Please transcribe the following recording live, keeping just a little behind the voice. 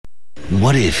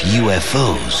What if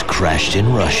UFOs crashed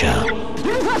in Russia?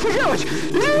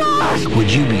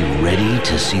 Would you be ready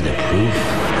to see the proof?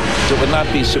 It would not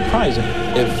be surprising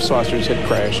if saucers had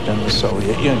crashed in the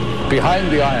Soviet Union. Behind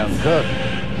the Iron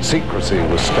Curtain, secrecy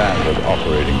was standard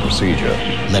operating procedure.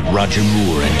 Let Roger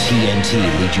Moore and TNT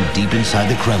lead you deep inside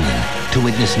the Kremlin to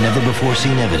witness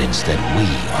never-before-seen evidence that we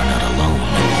are not alone.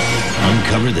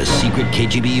 Uncover the secret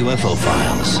KGB UFO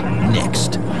files,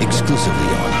 next, exclusively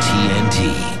on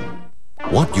TNT.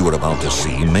 What you are about to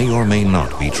see may or may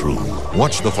not be true.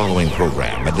 Watch the following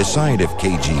program and decide if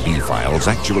KGB files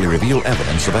actually reveal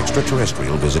evidence of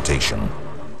extraterrestrial visitation.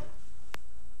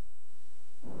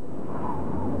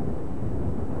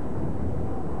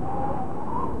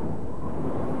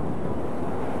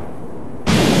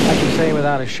 I can say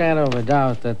without a shadow of a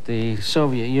doubt that the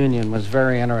Soviet Union was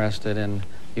very interested in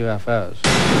UFOs.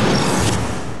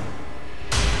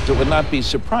 It would not be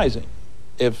surprising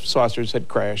if saucers had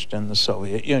crashed in the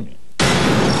Soviet Union.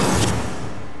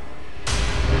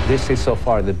 This is so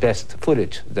far the best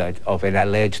footage of an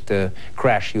alleged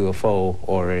crash UFO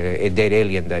or a dead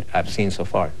alien that I've seen so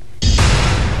far.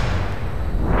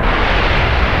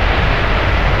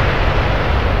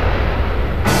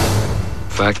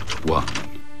 Fact 1.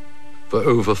 For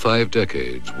over 5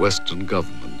 decades, Western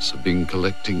governments have been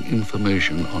collecting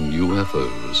information on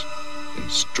UFOs in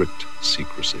strict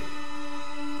secrecy.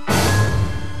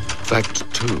 Fact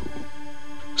 2.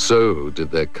 So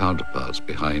did their counterparts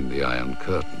behind the Iron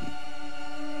Curtain.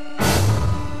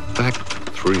 Fact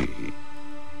 3.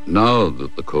 Now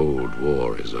that the Cold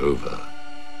War is over,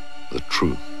 the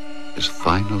truth is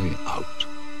finally out.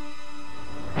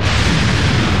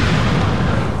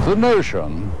 The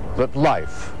notion that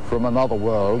life from another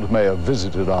world may have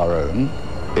visited our own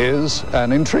is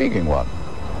an intriguing one.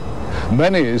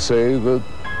 Many say that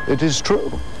it is true,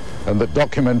 and that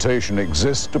documentation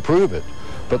exists to prove it,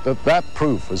 but that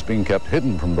proof has been kept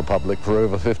hidden from the public for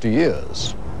over 50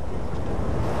 years.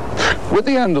 With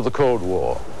the end of the Cold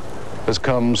War has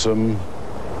come some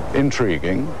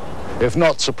intriguing, if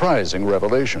not surprising,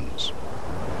 revelations.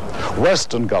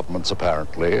 Western governments,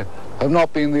 apparently, have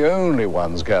not been the only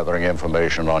ones gathering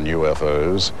information on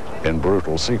UFOs in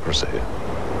brutal secrecy.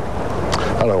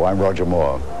 Hello, I'm Roger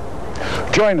Moore.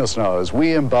 Join us now as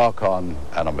we embark on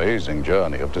an amazing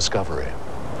journey of discovery,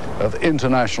 of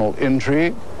international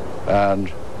intrigue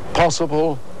and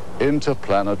possible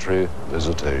interplanetary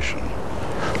visitation.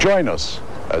 Join us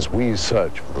as we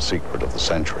search for the secret of the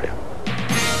century.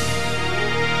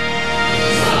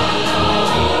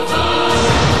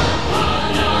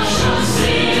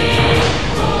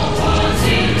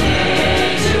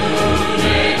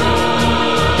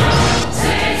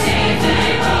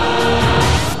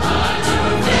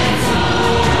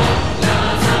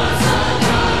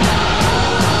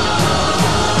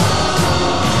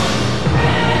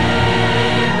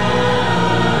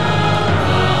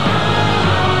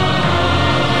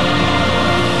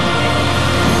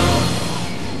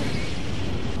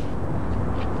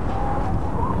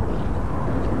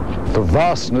 The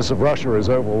vastness of Russia is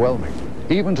overwhelming,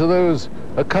 even to those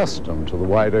accustomed to the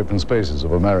wide open spaces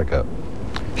of America.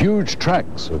 Huge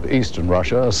tracts of eastern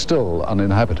Russia are still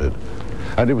uninhabited,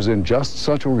 and it was in just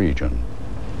such a region,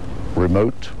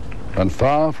 remote and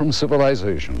far from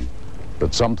civilization,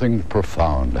 that something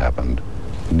profound happened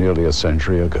nearly a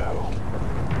century ago.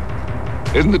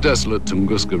 In the desolate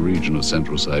Tunguska region of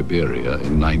central Siberia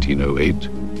in 1908,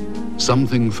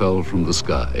 something fell from the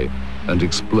sky and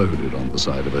exploded on the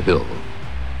side of a hill.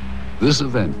 This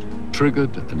event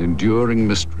triggered an enduring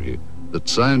mystery that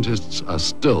scientists are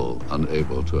still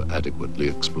unable to adequately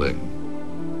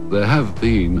explain. There have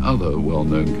been other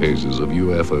well-known cases of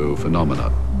UFO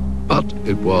phenomena, but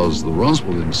it was the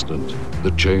Roswell incident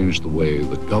that changed the way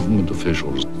that government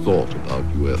officials thought about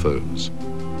UFOs.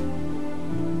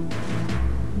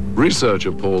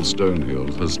 Researcher Paul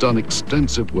Stonehill has done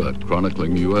extensive work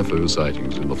chronicling UFO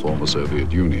sightings in the former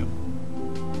Soviet Union.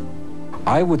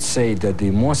 I would say that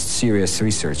the most serious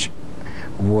research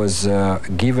was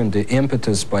given the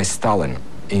impetus by Stalin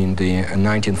in the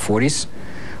 1940s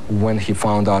when he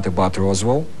found out about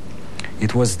Roswell.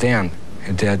 It was then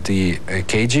that the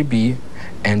KGB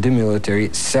and the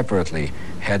military separately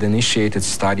had initiated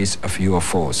studies of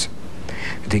UFOs.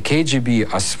 The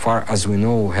KGB, as far as we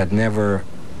know, had never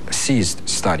ceased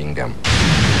studying them.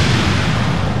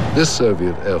 This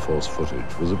Soviet Air Force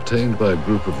footage was obtained by a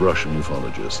group of Russian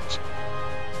ufologists.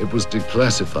 It was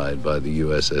declassified by the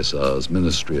USSR's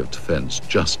Ministry of Defense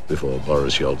just before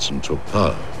Boris Yeltsin took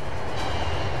power.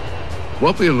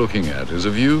 What we are looking at is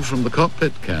a view from the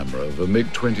cockpit camera of a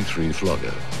MiG-23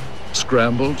 Flogger,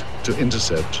 scrambled to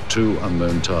intercept 2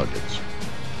 unknown targets.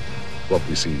 what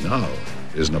we see now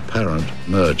is an apparent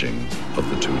merging of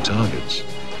the two targets.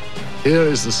 Here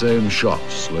is the same shot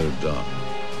slowed down.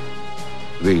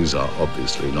 These are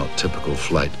obviously not typical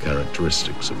flight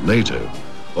characteristics of NATO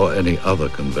or any other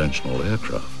conventional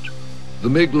aircraft. The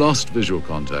MiG lost visual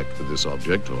contact with this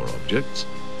object or objects,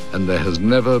 and there has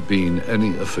never been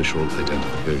any official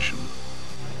identification.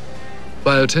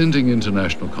 By attending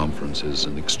international conferences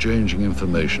and exchanging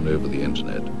information over the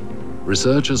internet,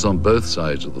 researchers on both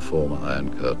sides of the former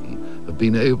Iron Curtain have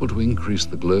been able to increase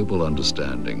the global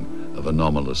understanding of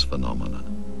anomalous phenomena.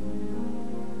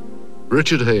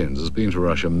 Richard Haynes has been to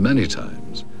Russia many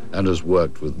times and has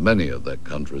worked with many of that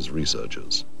country's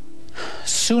researchers.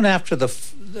 Soon after the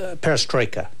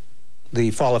perestroika,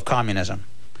 the fall of communism,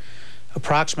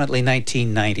 approximately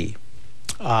 1990,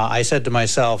 I said to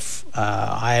myself,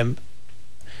 I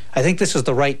think this is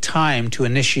the right time to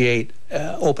initiate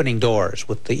opening doors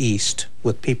with the East,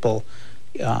 with people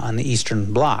on the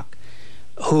Eastern Bloc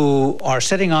who are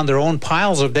sitting on their own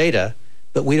piles of data,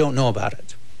 but we don't know about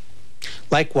it.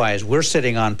 Likewise, we're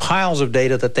sitting on piles of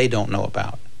data that they don't know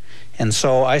about. And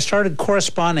so I started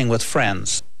corresponding with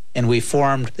friends, and we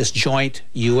formed this joint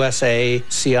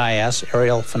USA-CIS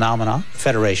Aerial Phenomena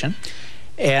Federation.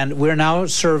 And we're now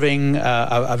serving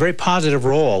a very positive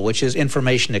role, which is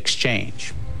information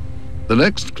exchange. The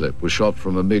next clip was shot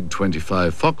from a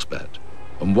MiG-25 Foxbat,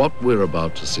 and what we're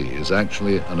about to see is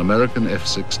actually an American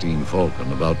F-16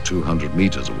 Falcon about 200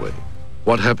 meters away.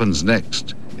 What happens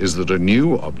next is that a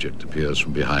new object appears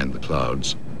from behind the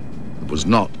clouds that was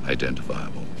not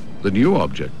identifiable. The new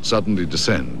object suddenly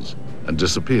descends and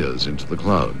disappears into the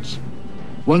clouds.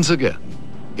 Once again,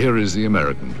 here is the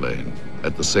American plane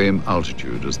at the same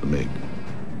altitude as the MiG.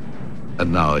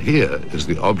 And now here is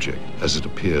the object as it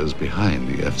appears behind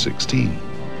the F-16.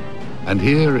 And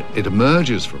here it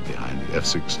emerges from behind the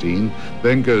F-16,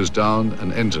 then goes down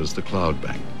and enters the cloud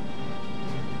bank.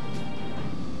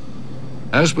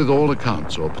 As with all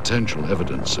accounts or potential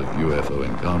evidence of UFO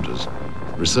encounters,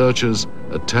 researchers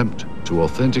attempt to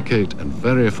authenticate and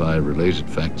verify related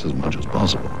facts as much as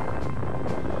possible.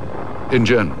 In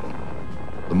general,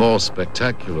 the more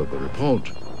spectacular the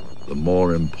report, the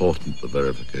more important the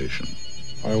verification.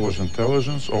 I was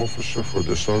intelligence officer for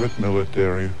the Soviet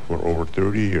military for over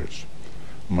 30 years.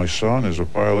 My son is a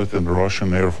pilot in the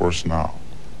Russian Air Force now.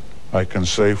 I can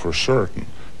say for certain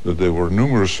that there were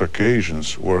numerous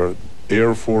occasions where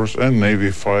Air Force and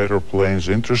Navy fighter planes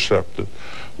intercepted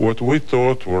what we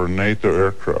thought were NATO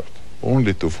aircraft,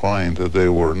 only to find that they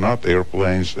were not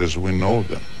airplanes as we know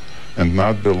them, and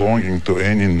not belonging to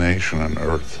any nation on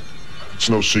Earth. It's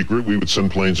no secret we would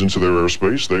send planes into their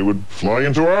airspace. They would fly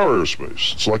into our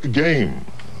airspace. It's like a game,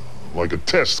 like a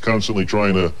test, constantly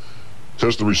trying to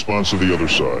test the response of the other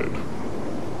side.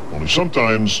 Only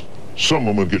sometimes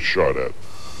someone would get shot at.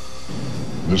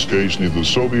 In this case, neither the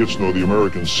Soviets nor the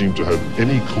Americans seem to have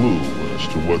any clue as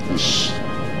to what this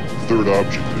third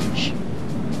object is.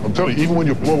 I'm telling you, even when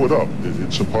you blow it up,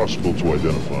 it's impossible to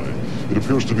identify. It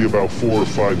appears to be about 4 or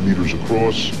 5 meters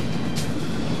across,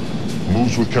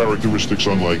 moves with characteristics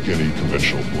unlike any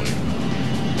conventional plane.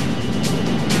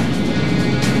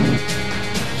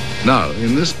 Now,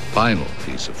 in this final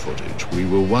piece of footage, we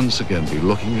will once again be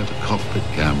looking at a cockpit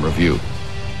camera view,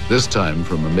 this time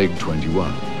from a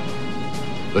MiG-21.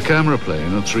 The camera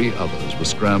plane and 3 others were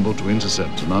scrambled to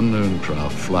intercept an unknown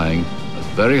craft flying at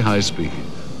very high speed,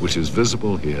 which is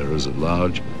visible here as a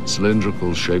large,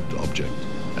 cylindrical-shaped object.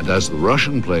 And as the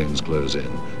Russian planes close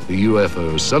in, the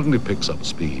UFO suddenly picks up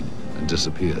speed and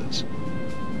disappears.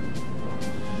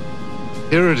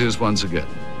 Here it is once again.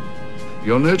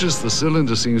 You'll notice the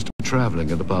cylinder seems to be traveling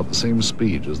at about the same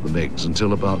speed as the MiGs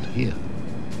until about here.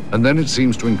 And then it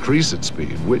seems to increase its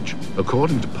speed, which,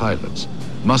 according to pilots,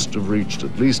 must have reached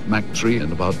at least Mach 3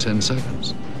 in about 10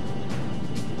 seconds.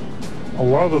 A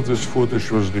lot of this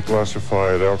footage was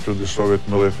declassified after the Soviet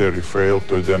military failed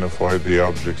to identify the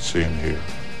object seen here.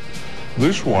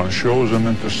 This one shows an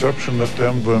interception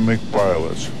attempt by MiG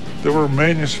pilots. There were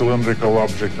many cylindrical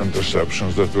object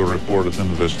interceptions that were reported and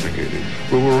investigated.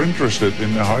 We were interested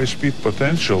in the high-speed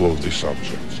potential of these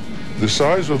objects. The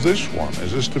size of this one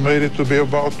is estimated to be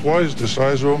about twice the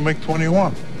size of a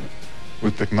MiG-21.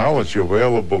 With technology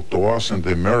available to us and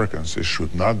the Americans, it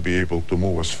should not be able to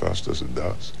move as fast as it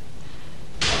does.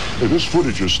 Hey, this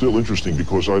footage is still interesting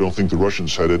because I don't think the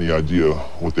Russians had any idea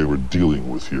what they were dealing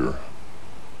with here.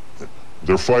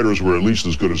 Their fighters were at least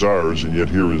as good as ours, and yet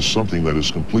here is something that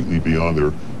is completely beyond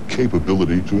their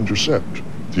capability to intercept.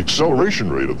 The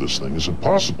acceleration rate of this thing is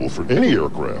impossible for any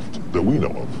aircraft that we know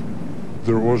of.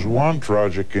 There was one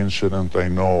tragic incident I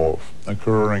know of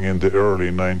occurring in the early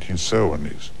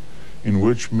 1970s. in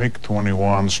which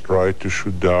MiG-21s tried to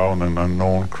shoot down an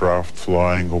unknown craft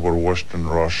flying over Western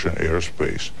Russian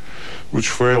airspace, which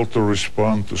failed to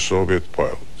respond to Soviet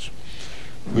pilots.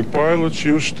 The pilots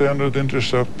used standard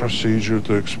intercept procedure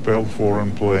to expel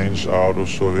foreign planes out of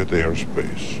Soviet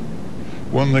airspace.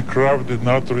 When the craft did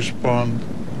not respond,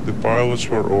 the pilots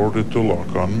were ordered to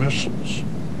lock on missiles.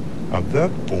 At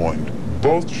that point,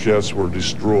 both jets were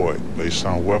destroyed by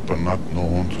some weapon not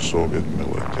known to Soviet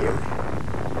military.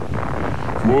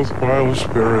 Both pilots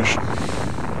perished.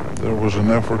 There was an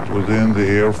effort within the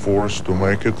Air Force to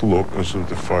make it look as if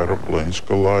the fighter planes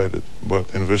collided,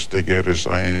 but investigators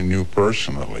I knew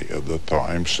personally at the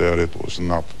time said it was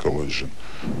not collision.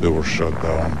 They were shot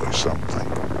down by something.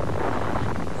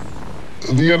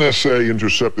 The NSA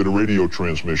intercepted a radio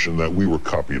transmission that we were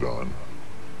copied on.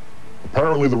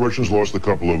 Apparently the Russians lost a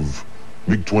couple of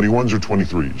MiG-21s or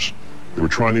 23s. They were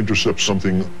trying to intercept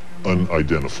something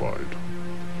unidentified.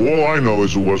 All I know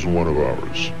is it wasn't one of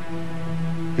ours.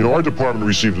 You know, our department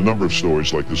received a number of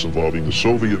stories like this involving the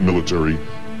Soviet military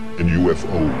and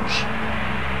UFOs.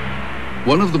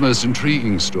 One of the most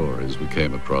intriguing stories we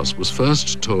came across was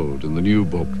first told in the new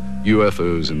book,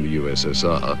 UFOs in the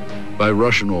USSR, by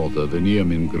Russian author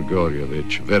Veniamin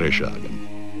Grigorievich Vereshchagin.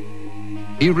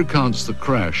 He recounts the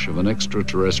crash of an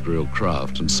extraterrestrial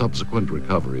craft and subsequent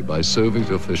recovery by Soviet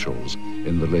officials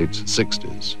in the late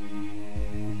 60s.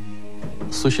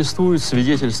 Существует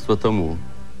свидетельство тому,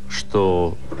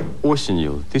 что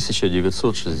осенью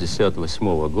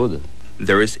 1968 года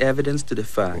there is evidence to the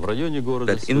fact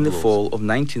that in the fall of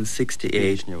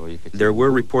 1968, there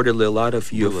were reportedly a lot of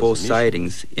UFO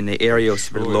sightings in the area of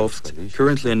Sverdlovsk,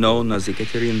 currently known as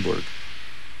Ekaterinburg.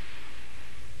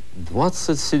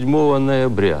 27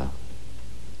 ноября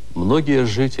многие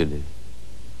жители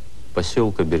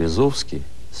поселка Березовский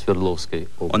Свердловской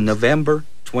области On November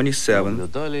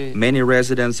 27, many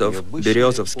residents of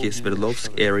Berezovsky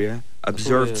Sverdlovsk area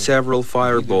observed several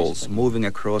fireballs moving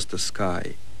across the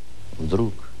sky.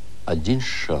 Вдруг один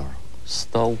шар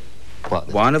стал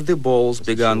падать. One of the balls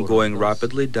began going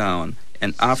rapidly down,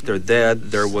 and after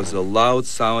that there was a loud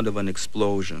sound of an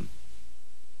explosion.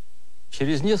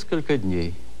 Через несколько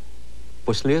дней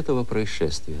после этого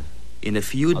происшествия In a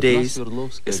few days, a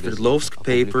Sverdlovsk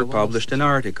paper published an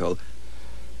article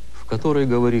в которой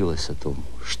говорилось о том,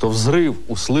 что взрыв,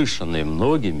 услышанный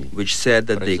многими, which said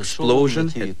that the explosion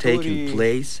had taken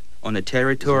place on a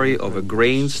territory of a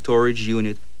grain storage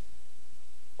unit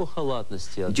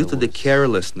due to the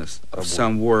carelessness of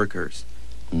some workers.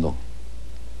 But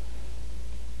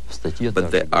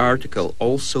the article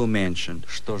also mentioned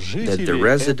that the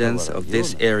residents of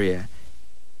this area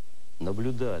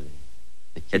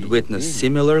had witnessed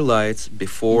similar lights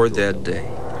before that day.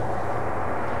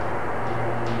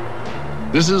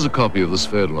 This is a copy of the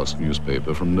Sverdlovsk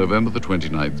newspaper from November the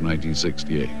 29th,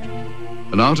 1968.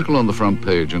 An article on the front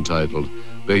page entitled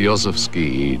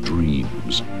Berezovsky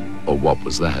Dreams, or What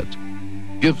Was That?,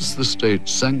 gives the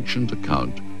state-sanctioned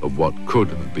account of what could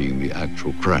have been the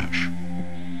actual crash.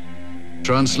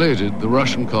 Translated, the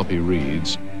Russian copy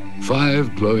reads,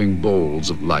 5 glowing balls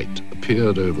of light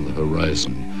appeared over the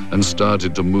horizon and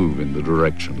started to move in the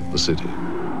direction of the city.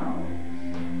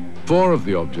 4 of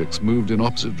the objects moved in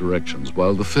opposite directions,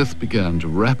 while the 5th began to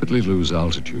rapidly lose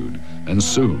altitude and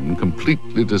soon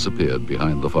completely disappeared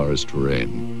behind the forest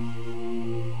terrain.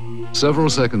 Several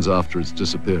seconds after its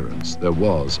disappearance, there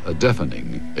was a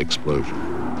deafening explosion.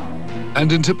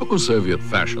 And in typical Soviet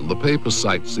fashion, the paper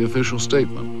cites the official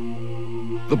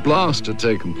statement. The blast had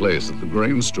taken place at the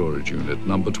grain storage unit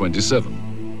number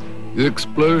 27. The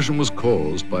explosion was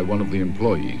caused by one of the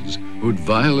employees who had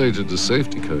violated a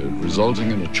safety code,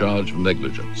 resulting in a charge of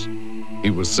negligence. He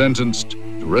was sentenced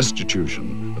to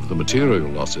restitution of the material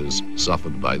losses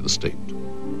suffered by the state.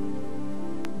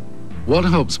 What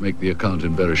helps make the account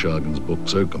in Vereshchagin's book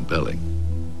so compelling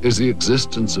is the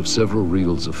existence of several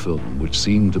reels of film which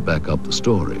seem to back up the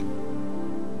story.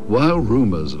 While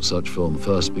rumors of such film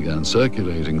first began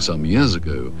circulating some years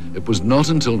ago, it was not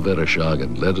until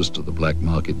Vereshchagin led us to the black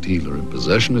market dealer in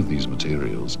possession of these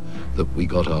materials that we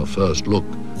got our first look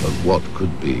at what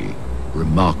could be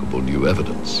remarkable new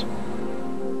evidence.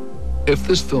 If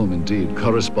this film indeed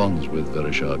corresponds with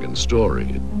Vereshchagin's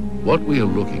story, what we are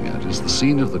looking at is the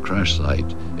scene of the crash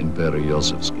site in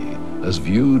Berezovsky as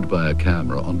viewed by a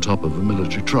camera on top of a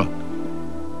military truck.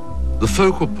 The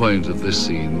focal point of this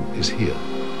scene is here,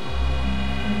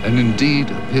 and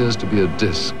indeed appears to be a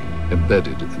disc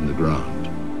embedded in the ground.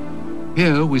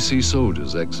 Here we see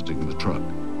soldiers exiting the truck,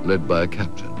 led by a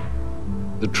captain.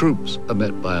 The troops are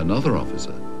met by another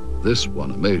officer, this one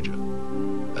a major,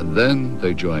 and then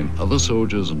they join other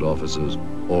soldiers and officers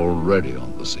already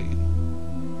on the scene.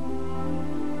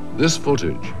 This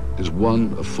footage is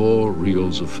one of 4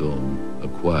 reels of film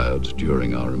acquired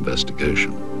during our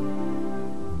investigation.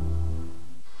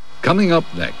 Coming up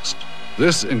next,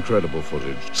 this incredible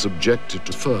footage subjected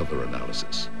to further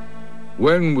analysis.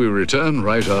 When we return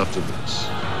right after this.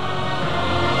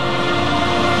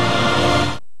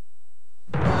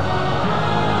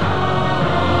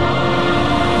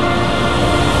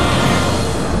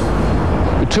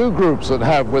 The two groups that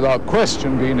have, without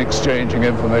question, been exchanging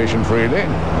information freely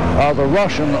are the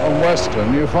Russian and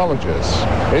Western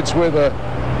ufologists. It's with a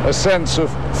sense of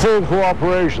full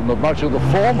cooperation that much of the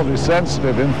formerly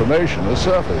sensitive information has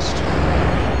surfaced.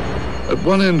 At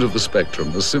one end of the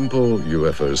spectrum are simple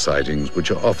UFO sightings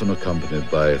which are often accompanied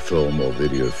by film or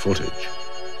video footage.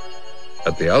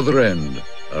 At the other end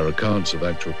are accounts of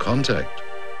actual contact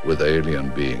with alien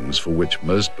beings for which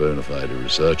most bona fide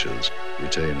researchers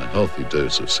retain a healthy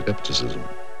dose of skepticism.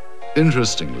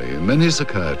 Interestingly, many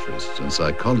psychiatrists and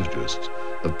psychologists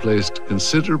have placed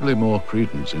considerably more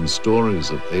credence in stories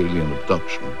of alien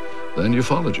abduction than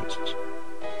ufologists.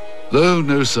 Though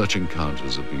no such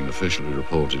encounters have been officially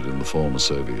reported in the former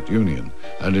Soviet Union,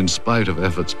 and in spite of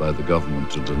efforts by the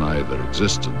government to deny their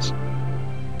existence,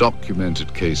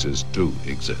 documented cases do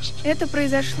exist.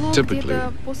 Typically,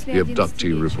 the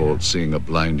abductee reports seeing a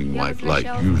blinding white light,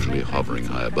 usually hovering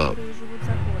high above.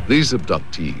 These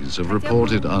abductees have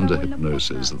reported under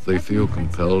hypnosis that they feel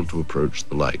compelled to approach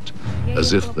the light,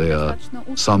 as if they are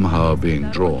somehow being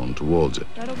drawn towards it.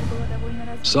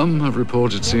 Some have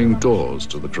reported seeing doors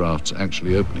to the crafts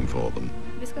actually opening for them.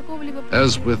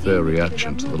 As with their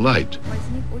reaction to the light,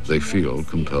 they feel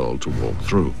compelled to walk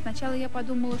through.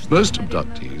 Most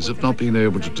abductees have not been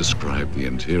able to describe the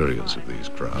interiors of these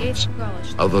crafts,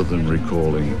 other than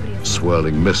recalling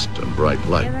swirling mist and bright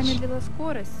lights.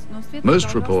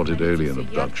 Most reported alien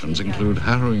abductions include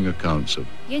harrowing accounts of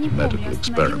medical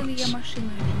experiments.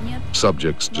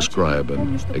 Subjects describe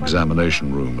an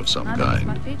examination room of some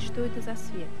kind.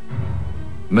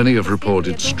 Many have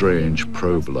reported strange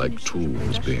probe-like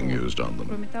tools being used on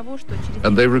them,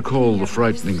 and they recall the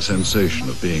frightening sensation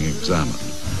of being examined,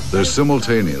 though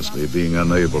simultaneously being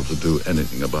unable to do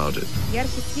anything about it.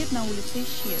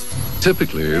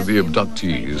 Typically, the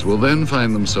abductees will then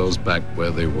find themselves back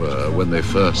where they were when they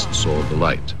first saw the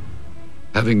light,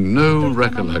 having no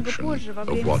recollection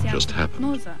of what just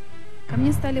happened.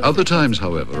 Other times,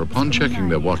 however, upon checking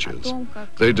their watches,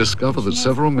 they discover that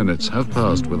several minutes have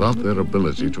passed without their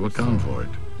ability to account for it.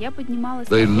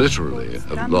 They literally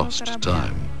have lost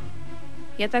time.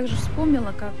 Many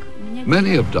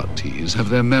abductees have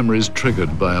their memories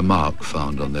triggered by a mark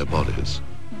found on their bodies,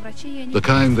 the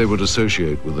kind they would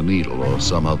associate with a needle or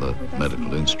some other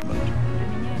medical instrument.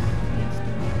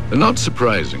 And not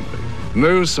surprisingly,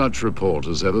 no such report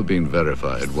has ever been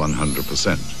verified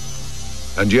 100%.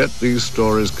 And yet these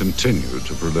stories continue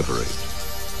to proliferate.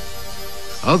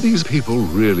 Are these people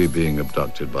really being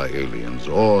abducted by aliens,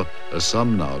 or, as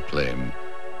some now claim,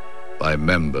 by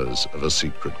members of a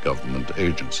secret government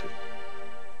agency?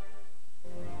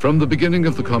 From the beginning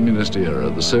of the communist era,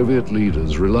 the Soviet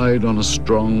leaders relied on a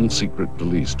strong secret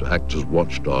police to act as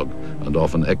watchdog and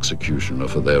often executioner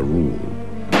for their rule.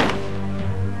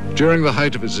 During the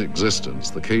height of its existence,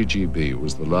 the KGB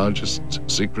was the largest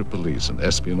secret police and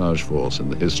espionage force in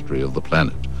the history of the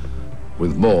planet,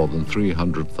 with more than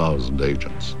 300,000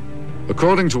 agents.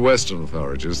 According to Western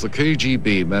authorities, the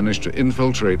KGB managed to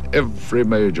infiltrate every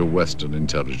major Western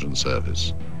intelligence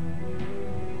service.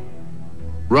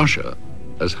 Russia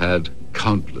has had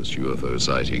countless UFO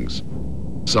sightings.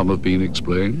 Some have been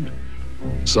explained,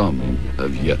 some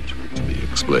have yet to be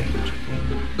explained.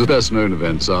 The best-known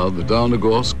events are the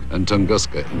Dawnagorsk and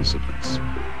Tunguska incidents.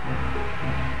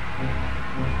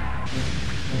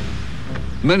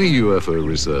 Many UFO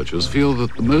researchers feel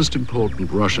that the most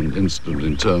important Russian incident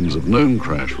in terms of known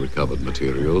crash-recovered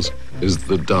materials is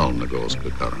the Dawnagorsk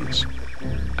occurrence.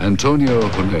 Antonio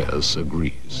Honeas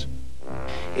agrees.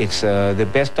 It's the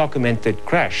best documented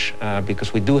crash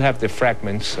because we do have the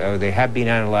fragments. They have been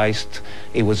analyzed.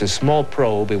 It was a small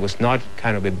probe. It was not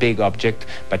kind of a big object,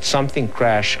 but something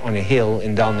crashed on a hill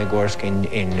in Dawnagorsk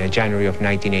in January of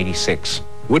 1986.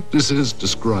 Witnesses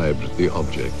described the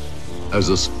object as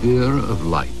a sphere of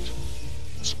light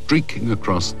streaking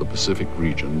across the Pacific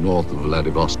region north of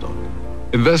Vladivostok.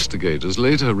 Investigators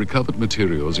later recovered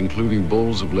materials including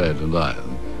balls of lead and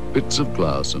iron, bits of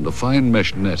glass and a fine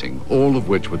mesh netting, all of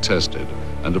which were tested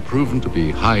and are proven to be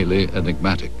highly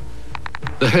enigmatic.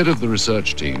 The head of the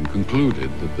research team concluded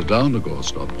that the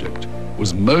Dawnagorsk object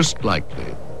was most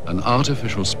likely an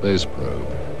artificial space probe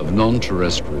of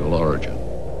non-terrestrial origin.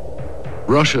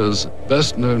 Russia's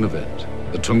best-known event,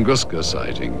 the Tunguska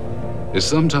sighting, is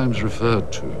sometimes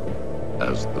referred to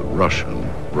as the Russian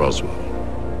Roswell.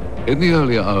 In the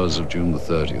early hours of June the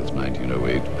 30th,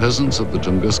 1908, peasants of the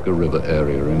Tunguska River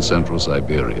area in central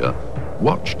Siberia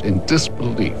watched in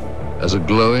disbelief as a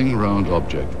glowing round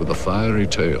object with a fiery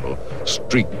tail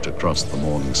streaked across the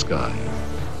morning sky.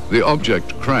 The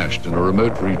object crashed in a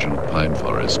remote region of pine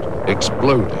forest,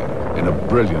 exploding in a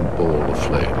brilliant ball of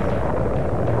flame.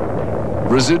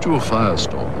 Residual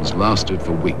firestorms lasted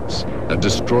for weeks and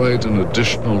destroyed an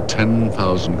additional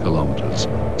 10,000 kilometers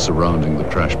surrounding the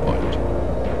crash point.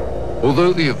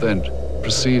 Although the event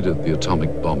preceded the atomic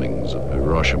bombings of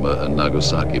Hiroshima and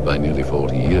Nagasaki by nearly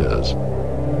 40 years,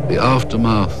 the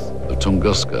aftermath of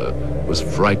Tunguska was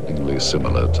frighteningly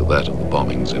similar to that of the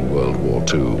bombings in World War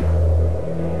II.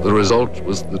 The result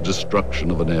was the destruction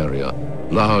of an area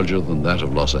larger than that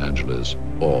of Los Angeles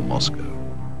or Moscow.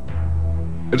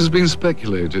 It has been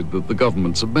speculated that the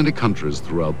governments of many countries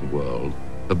throughout the world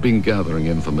have been gathering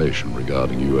information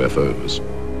regarding UFOs.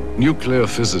 Nuclear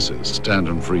physicist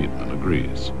Stanton Friedman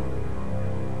agrees.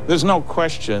 There's no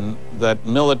question that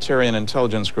military and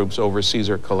intelligence groups overseas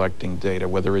are collecting data,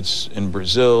 whether it's in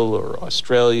Brazil or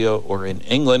Australia or in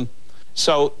England.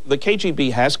 So the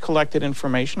KGB has collected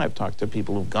information. I've talked to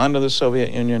people who've gone to the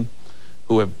Soviet Union,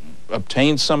 who have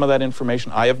obtained some of that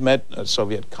information. I have met a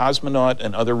Soviet cosmonaut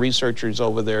and other researchers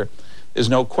over there. There's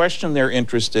no question they're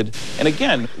interested. And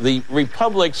again, the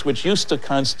republics which used to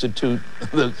constitute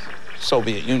the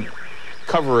Soviet Union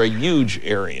cover a huge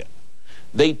area.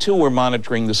 They too were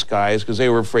monitoring the skies because they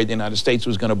were afraid the United States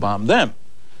was going to bomb them.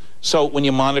 So when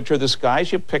you monitor the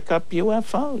skies, you pick up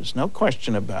UFOs, no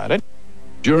question about it.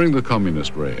 During the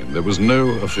communist reign, there was no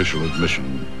official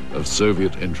admission of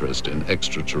Soviet interest in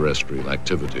extraterrestrial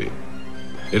activity.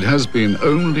 It has been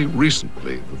only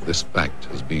recently that this fact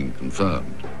has been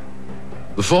confirmed.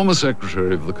 The former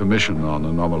secretary of the Commission on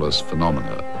Anomalous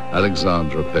Phenomena,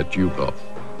 Alexander Petyukov,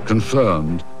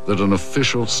 confirmed that an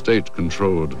official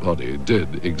state-controlled body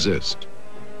did exist.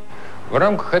 В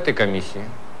рамках этой комиссии,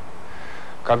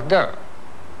 когда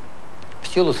в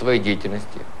силу своей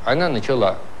деятельности она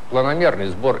начала планомерный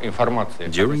сбор информации.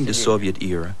 During the Soviet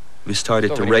era, we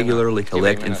started to regularly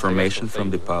collect information from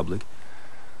the public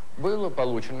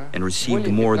and received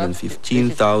more than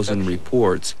 15,000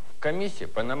 reports.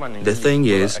 The thing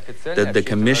is that the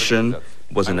Commission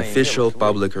was an official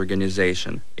public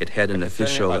organization. It had an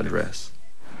official address.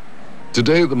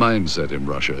 Today, the mindset in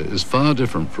Russia is far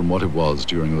different from what it was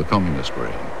during the communist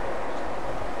reign.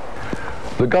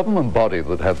 The government body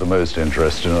that had the most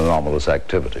interest in anomalous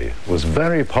activity was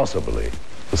very possibly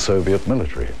the Soviet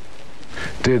military.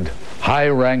 Did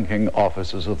high-ranking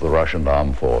officers of the Russian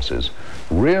armed forces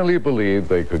really believe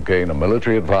they could gain a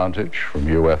military advantage from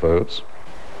UFOs?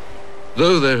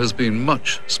 Though there has been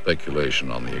much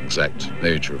speculation on the exact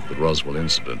nature of the Roswell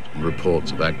incident and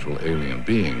reports of actual alien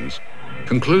beings,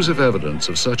 conclusive evidence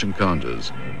of such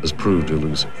encounters has proved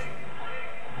elusive.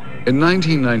 In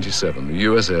 1997, the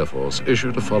U.S. Air Force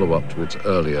issued a follow-up to its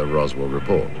earlier Roswell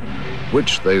report,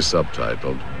 which they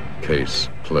subtitled Case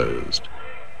Closed.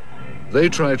 They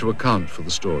try to account for the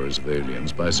stories of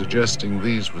aliens by suggesting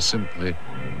these were simply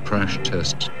crash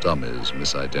test dummies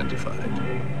misidentified.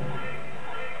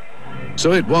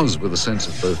 So it was with a sense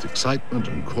of both excitement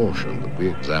and caution that we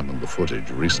examined the footage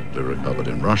recently recovered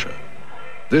in Russia.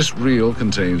 This reel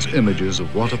contains images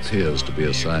of what appears to be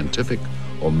a scientific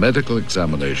or medical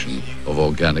examination of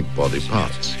organic body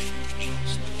parts.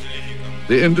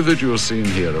 The individuals seen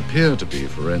here appear to be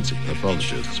forensic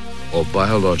pathologists or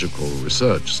biological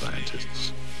research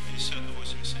scientists.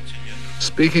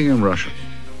 Speaking in Russian,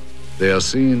 they are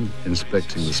seen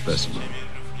inspecting the specimen,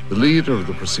 the leader of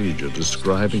the procedure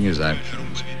describing his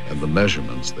actions and the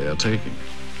measurements they are taking.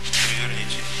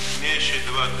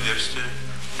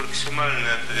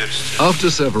 After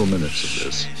several minutes of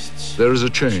this, there is a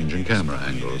change in camera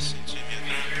angles.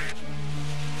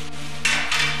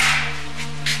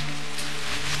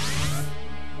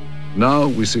 Now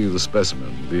we see the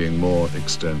specimen being more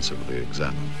extensively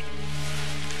examined.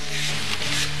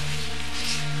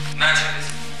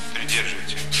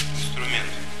 Придерживайте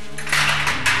инструменты.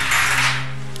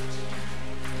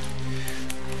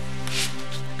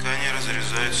 Ткани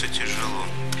разрезаются тяжело.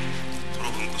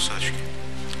 Пробуем кусачки.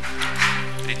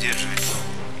 Придерживайте.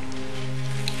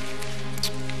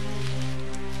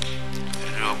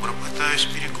 Ребра пытаюсь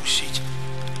перекусить.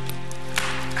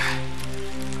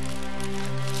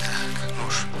 Так,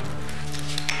 нож.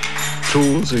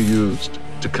 Tools are used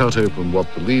to cut open what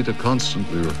the leader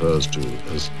constantly refers to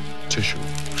as tissue.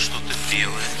 Что-то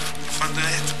белое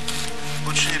попадает.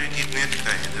 Очень ригидные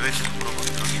ткани. Давайте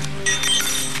попробуем другим.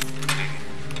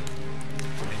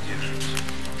 Придерживайся.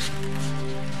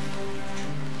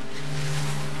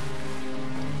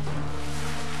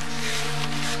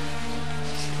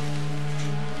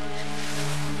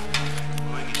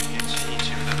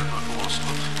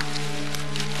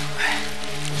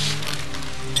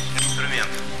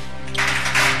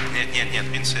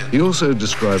 He also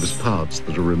describes parts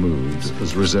that are removed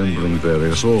as resembling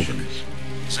various organs.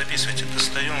 Записывайте,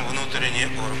 достаем внутренние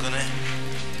органы,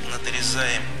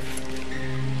 надрезаем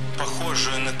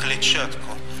похожую на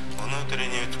клетчатку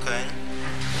внутреннюю ткань.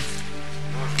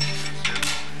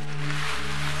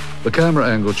 The camera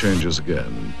angle changes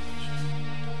again.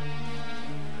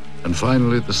 And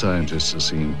finally, the scientists are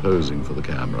seen posing for the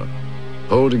camera,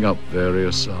 holding up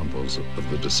various samples of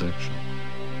the dissection.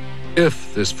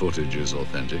 If this footage is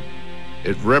authentic,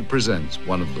 it represents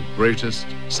one of the greatest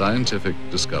scientific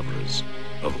discoveries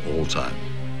of all time.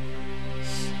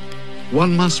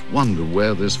 One must wonder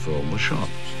where this film was shot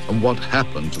and what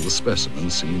happened to the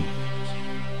specimens seen.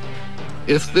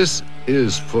 If this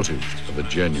is footage of a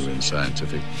genuine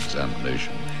scientific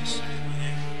examination,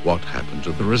 what happened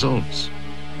to the results?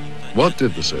 What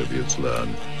did the Soviets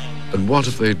learn, and what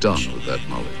have they done with that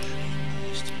knowledge?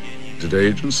 Did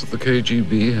agents of the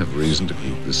KGB have reason to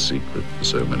keep this secret for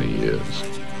so many years?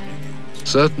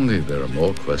 Certainly there are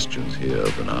more questions here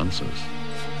than answers.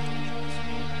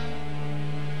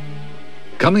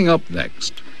 Coming up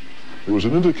next. There was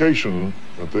an indication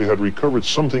that they had recovered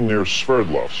something near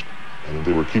Sverdlovsk, and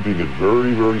they were keeping it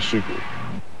very, very secret.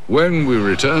 When we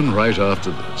return right after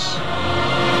this.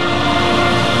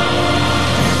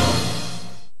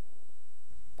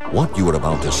 What you are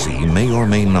about to see may or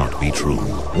may not be true.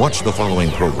 Watch the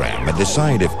following program and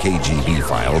decide if KGB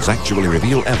files actually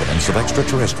reveal evidence of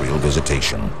extraterrestrial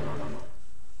visitation.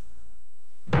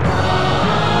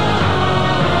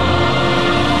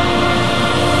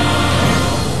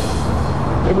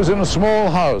 It was in a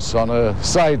small house on a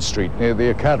side street near the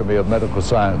Academy of Medical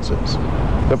Sciences.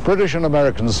 The British and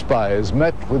American spies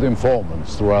met with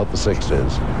informants throughout the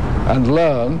 60s and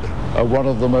learned of one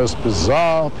of the most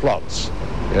bizarre plots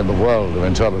in the world of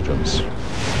intelligence.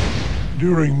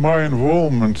 During my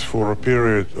involvement for a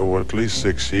period of at least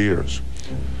 6 years,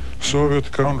 Soviet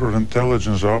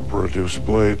counterintelligence operatives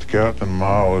played cat and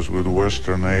mouse with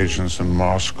Western agents in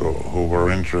Moscow who were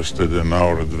interested in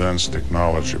our advanced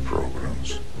technology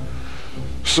programs.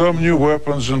 Some new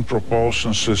weapons and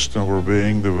propulsion systems were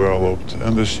being developed,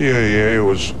 and the CIA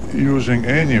was using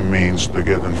any means to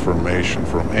get information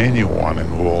from anyone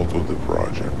involved with the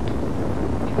project.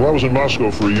 While I was in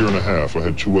Moscow for a year and a half, I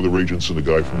had 2 other agents and a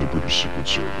guy from the British Secret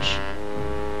Service.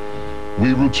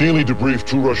 We routinely debriefed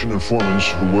 2 Russian informants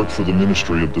who worked for the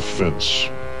Ministry of Defense.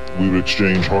 We would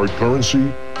exchange hard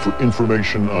currency for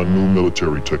information on new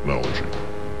military technology.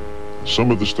 Some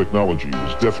of this technology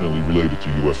was definitely related to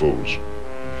UFOs.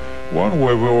 One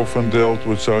way we often dealt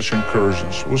with such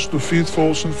incursions was to feed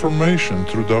false information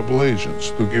through double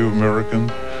agents to give American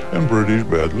and British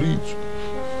bad leads.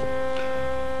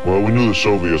 Well, we knew the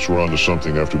Soviets were onto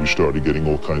something after we started getting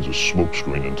all kinds of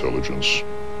smokescreen intelligence.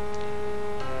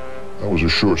 That was a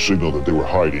sure signal that they were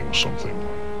hiding something.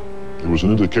 There was an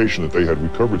indication that they had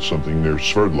recovered something near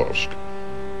Sverdlovsk.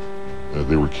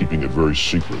 They were keeping it very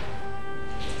secret.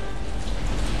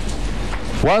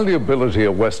 While the ability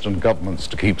of Western governments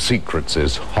to keep secrets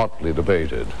is hotly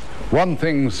debated, one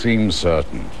thing seems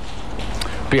certain.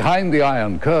 Behind the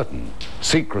Iron Curtain,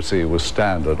 secrecy was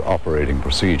standard operating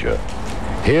procedure.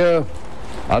 Here,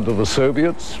 under the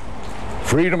Soviets,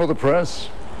 freedom of the press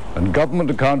and government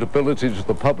accountability to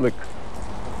the public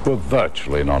were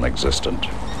virtually non-existent.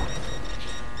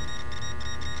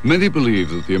 Many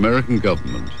believe that the American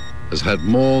government has had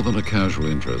more than a casual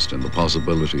interest in the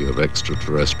possibility of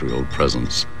extraterrestrial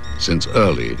presence since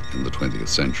early in the 20th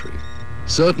century.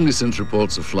 Certainly since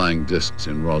reports of flying discs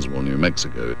in Roswell, New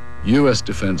Mexico, U.S.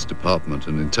 Defense Department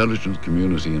and intelligence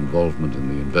community involvement in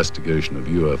the investigation of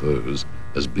UFOs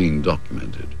has been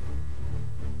documented.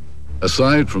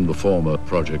 Aside from the former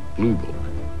Project Blue Book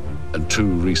and 2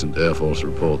 recent Air Force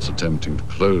reports attempting to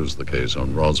close the case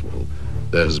on Roswell,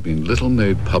 there has been little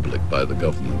made public by the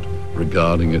government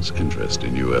regarding its interest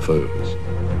in UFOs.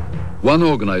 One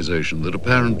organization that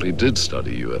apparently did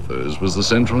study UFOs was the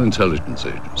Central Intelligence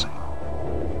Agency.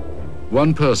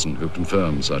 One person who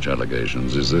confirmed such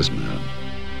allegations is this man.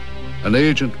 An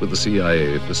agent with the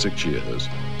CIA for 6 years,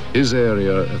 his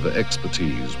area of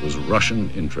expertise was Russian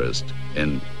interest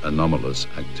in anomalous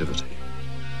activity.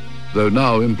 Though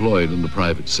now employed in the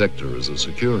private sector as a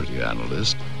security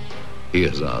analyst, he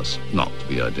has asked not to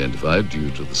be identified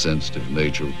due to the sensitive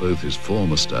nature of both his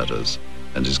former status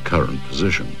and his current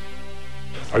position.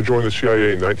 I joined the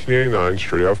CIA in 1989,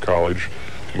 straight out of college.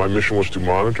 My mission was to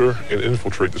monitor and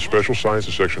infiltrate the Special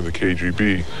Sciences section of the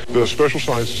KGB. The Special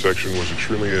Sciences section was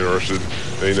extremely interested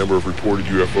in a number of reported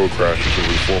UFO crashes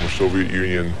over the former Soviet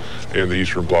Union and the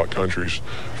Eastern Bloc countries.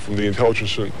 From the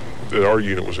intelligence that our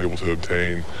unit was able to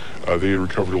obtain, they had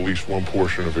recovered at least one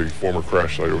portion of a former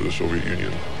crash site over the Soviet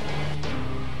Union.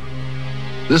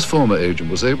 This former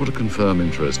agent was able to confirm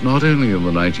interest not only in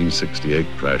the 1968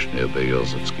 crash near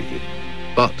Berezovsky,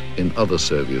 but in other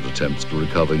Soviet attempts to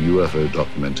recover UFO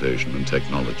documentation and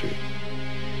technology.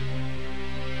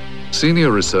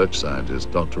 Senior research scientist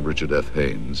Dr. Richard F.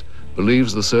 Haynes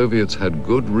believes the Soviets had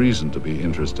good reason to be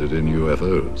interested in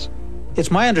UFOs.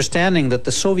 It's my understanding that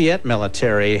the Soviet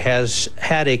military has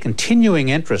had a continuing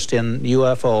interest in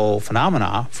UFO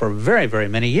phenomena for very, very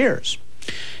many years.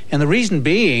 And the reason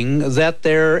being that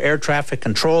their air traffic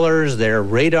controllers, their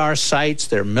radar sites,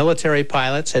 their military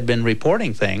pilots had been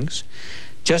reporting things,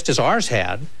 just as ours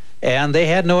had, and they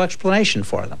had no explanation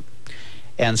for them.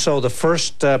 And so the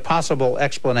first possible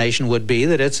explanation would be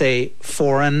that it's a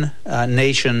foreign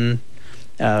nation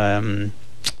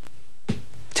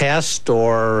test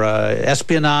or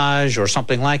espionage or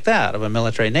something like that of a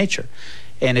military nature.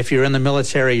 And if you're in the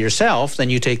military yourself, then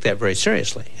you take that very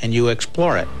seriously and you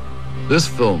explore it. This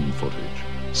film footage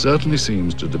certainly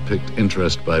seems to depict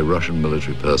interest by Russian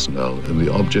military personnel in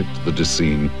the object that is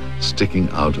seen sticking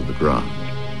out of the ground.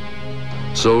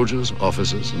 Soldiers,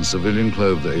 officers, and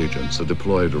civilian-clothed agents are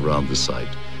deployed around the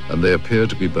site, and they appear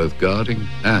to be both guarding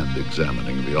and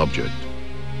examining the object.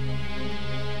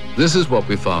 This is what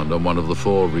we found on one of the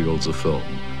 4 reels of film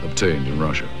obtained in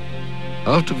Russia.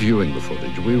 After viewing the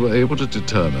footage, we were able to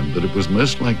determine that it was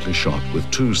most likely shot with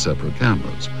 2 separate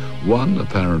cameras. One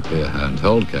apparently a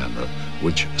handheld camera,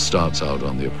 which starts out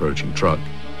on the approaching truck,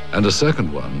 and a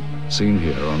second one seen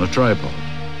here on a tripod.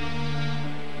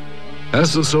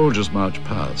 As the soldiers march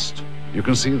past, you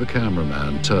can see the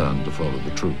cameraman turn to follow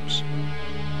the troops.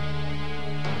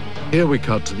 Here we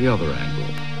cut to the other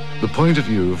angle, the point of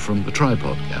view from the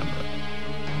tripod camera.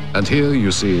 And here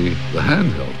you see the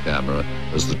handheld camera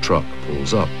as the truck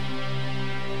pulls up.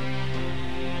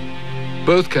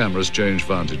 Both cameras change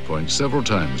vantage points several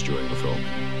times during the film,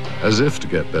 as if to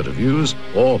get better views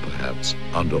or perhaps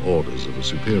under orders of a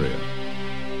superior.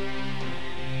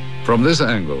 From this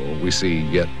angle, we see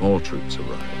yet more troops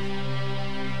arrive.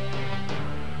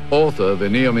 Author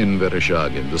Veniamin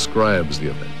Vereshchagin describes the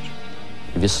event.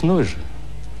 Весной же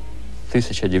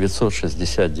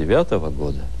 1969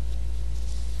 года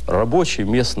рабочий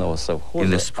местного совхоза. In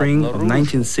the spring of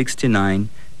 1969,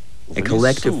 a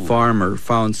collective farmer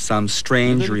found some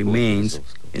strange remains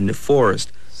in the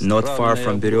forest not far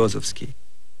from Berezovsky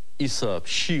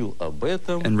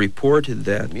and reported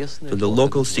that to the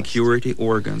local security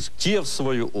organs,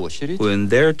 who in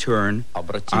their turn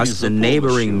asked the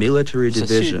neighboring military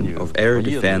division of air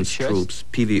defense troops,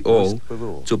 PVO,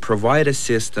 to provide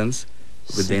assistance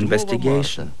with the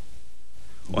investigation.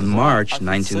 On March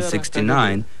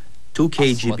 1969, 2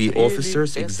 KGB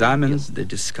officers examined the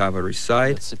discovery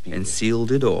site and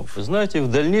sealed it off. Вы знаете, в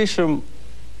дальнейшем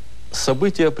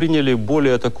события приняли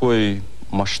более такой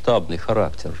масштабный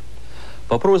характер.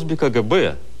 По просьбе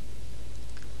КГБ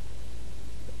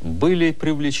были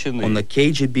привлечены. On the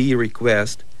KGB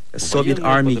request, a Soviet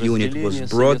army unit was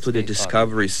brought to the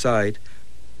discovery site.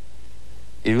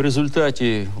 И в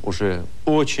результате уже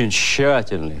очень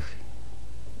тщательных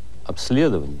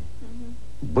обследований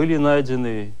были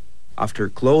найдены. After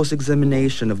close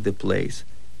examination of the place,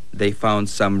 they found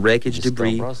some wreckage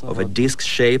debris of a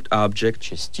disc-shaped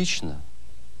object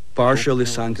partially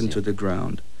sunken to the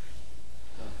ground.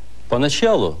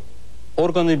 Поначалу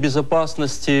органы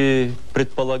безопасности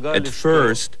предполагали, At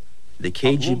first, the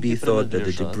KGB thought that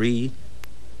the debris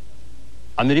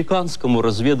американскому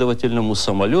разведывательному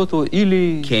самолету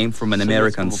или came from an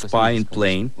American spying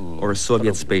plane or a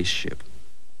Soviet spaceship.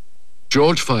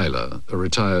 George Filer, a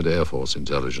retired Air Force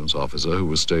intelligence officer who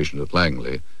was stationed at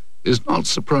Langley, is not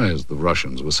surprised the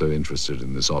Russians were so interested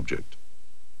in this object.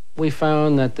 We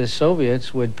found that the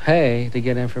Soviets would pay to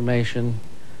get information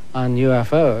on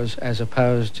UFOs as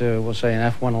opposed to, we'll say, an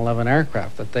F-111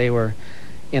 aircraft, that they were,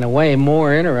 in a way,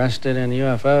 more interested in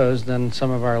UFOs than some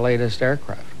of our latest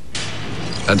aircraft.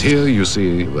 And here you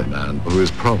see the man who is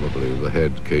probably the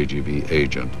head KGB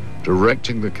agent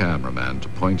directing the cameraman to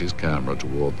point his camera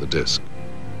toward the disc.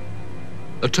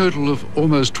 A total of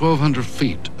almost 1,200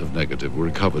 feet of negative were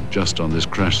recovered just on this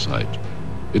crash site.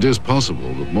 It is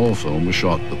possible that more film was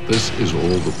shot, but this is all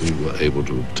that we were able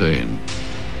to obtain.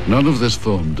 None of this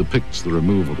film depicts the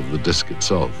removal of the disc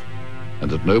itself,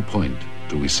 and at no point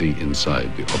do we see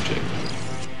inside the object.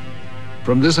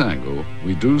 From this angle,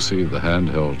 we do see the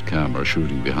handheld camera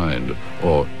shooting behind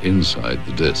or inside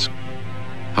the disc.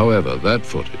 However, that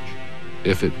footage,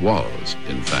 if it was,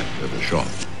 in fact, ever shot,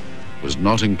 was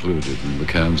not included in the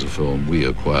cans of film we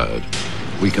acquired.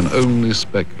 We can only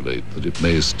speculate that it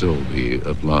may still be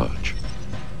at large.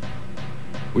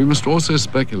 We must also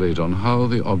speculate on how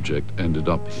the object ended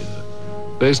up here.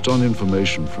 Based on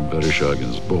information from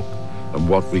Vereshchagin's book, and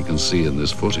what we can see in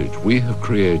this footage, we have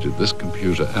created this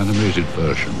computer-animated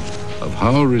version of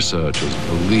how researchers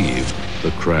believe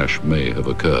the crash may have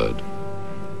occurred.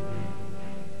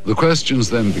 The questions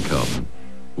then become,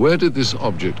 where did this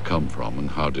object come from and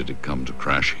how did it come to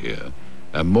crash here?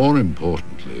 And more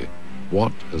importantly,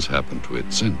 what has happened to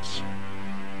it since?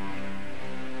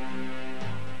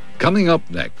 Coming up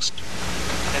next,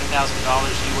 $10,000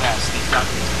 US. These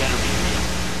documents better be real.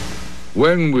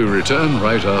 When we return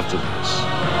right after this.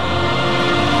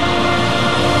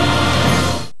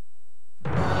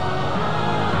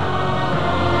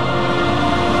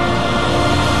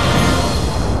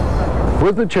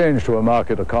 With the change to a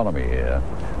market economy here,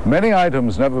 many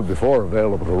items never before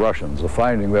available to Russians are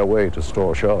finding their way to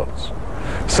store shelves.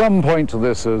 Some point to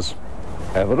this as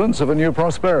evidence of a new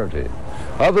prosperity.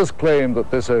 Others claim that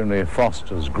this only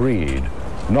fosters greed,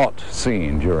 not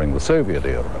seen during the Soviet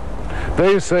era.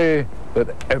 They say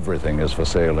that everything is for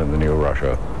sale in the new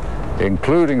Russia,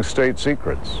 including state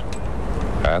secrets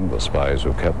and the spies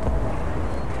who kept them.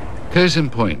 Case in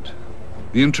point,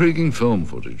 the intriguing film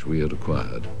footage we had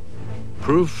acquired.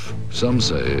 Proof, some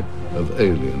say, of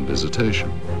alien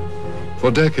visitation. For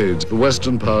decades, the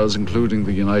Western powers, including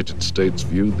the United States,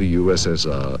 viewed the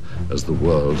USSR as the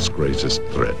world's greatest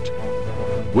threat.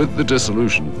 With the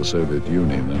dissolution of the Soviet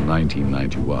Union in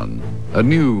 1991, a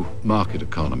new market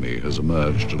economy has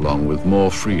emerged along with more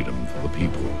freedom for the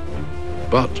people.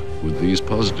 But with these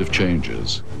positive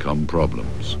changes come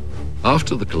problems.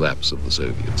 After the collapse of the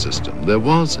Soviet system, there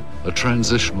was a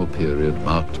transitional period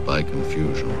marked by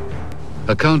confusion.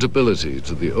 Accountability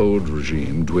to the old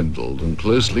regime dwindled and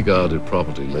closely guarded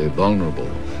property lay vulnerable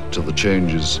to the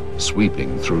changes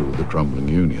sweeping through the crumbling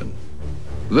Union.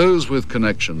 Those with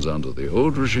connections under the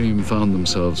old regime found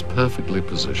themselves perfectly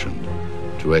positioned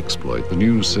to exploit the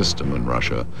new system in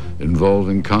Russia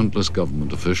involving countless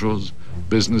government officials,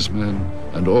 businessmen,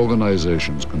 and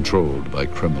organizations controlled by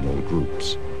criminal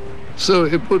groups. So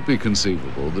it would be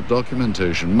conceivable that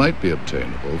documentation might be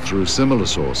obtainable through similar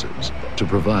sources to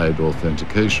provide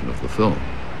authentication of the film.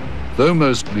 Though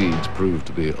most leads proved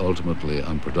to be ultimately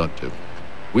unproductive,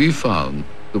 we found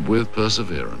that with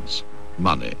perseverance,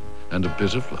 money, and a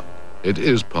bit of luck, it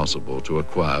is possible to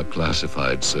acquire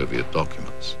classified Soviet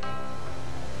documents.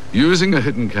 Using a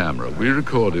hidden camera, we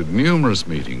recorded numerous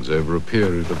meetings over a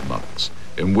period of months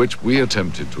in which we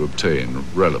attempted to obtain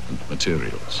relevant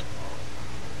materials.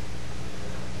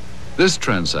 This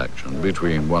transaction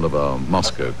between one of our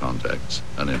Moscow contacts,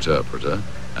 an interpreter,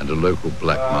 and a local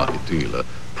black market dealer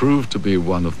proved to be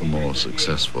one of the more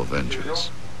successful ventures.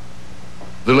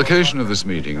 The location of this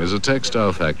meeting is a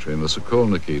textile factory in the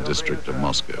Sokolniki district of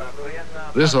Moscow.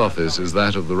 This office is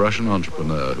that of the Russian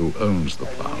entrepreneur who owns the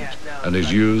plant and is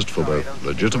used for both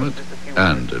legitimate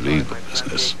and illegal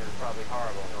business.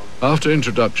 After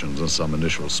introductions and some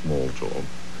initial small talk,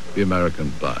 the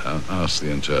American buyer asked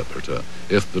the interpreter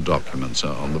if the documents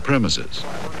are on the premises. I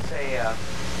want to say, are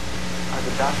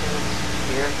the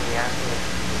documents here? Can we ask him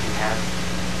if he has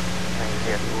things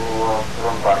here?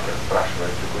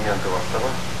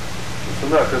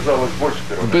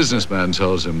 The businessman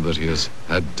tells him that he has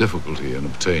had difficulty in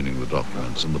obtaining the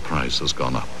documents and the price has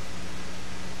gone up.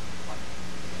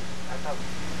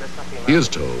 He is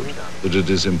told that it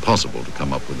is impossible to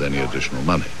come up with any additional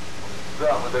money.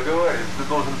 Да, мы договаривались, ты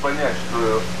должен понять,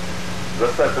 что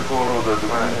достать такого рода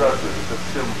документацию это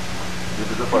совсем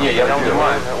небезопасно. Не, я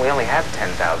понимаю. We only have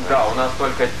 10,000. Да, у нас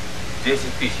только 10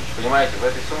 тысяч, понимаете, в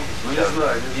этой сумке сейчас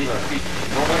 10 тысяч.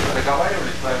 Но мы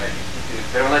договаривались с вами,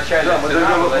 первоначально да,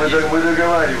 мы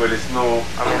договаривались, но...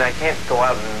 I mean, I can't go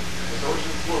out and... Это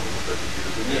очень сложно,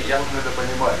 нет, я должен это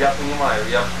понимать. Я понимаю,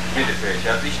 я, Дмитрий Сергеевич,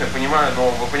 я отлично понимаю, но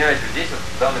вы понимаете, здесь вот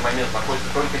в данный момент находится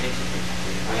только 10 тысяч.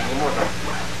 Мы не можем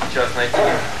сейчас найти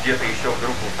где-то еще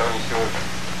вдруг ни с того ни с сего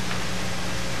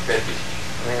 5 тысяч.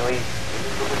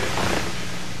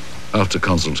 After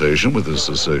consultation with his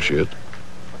associate,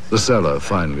 the seller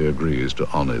finally agrees to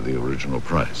honor the original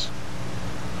price.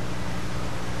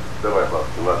 Давай,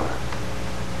 бабки, ладно.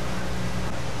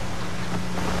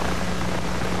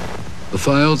 The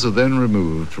files are then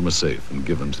removed from a safe and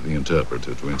given to the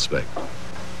interpreter to inspect.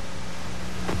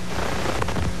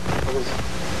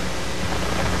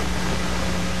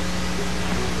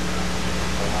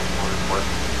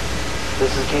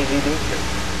 This is KGB?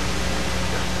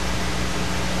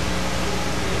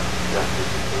 Yeah.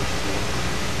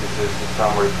 This is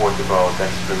some report about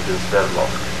extradition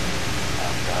deadlock.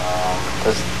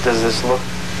 Does this look...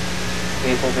 Do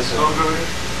you think this is...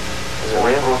 Is it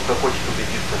real? Он просто хочет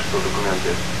убедиться, что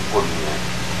документы подлинные.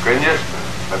 Конечно.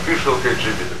 Official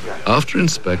KGB. After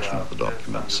inspection of the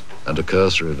documents and a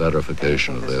cursory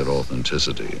verification of their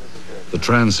authenticity, the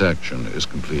transaction is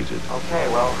completed. Okay,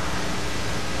 well,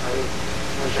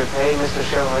 we should pay Mr.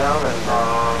 Chevron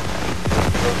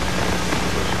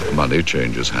and... Money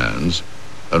changes hands,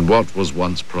 and what was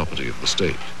once property of the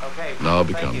state now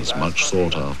becomes much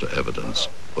sought-after evidence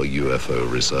for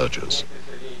UFO researchers.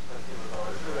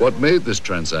 What made this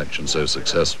transaction so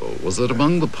successful was that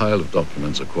among the pile of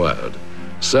documents acquired,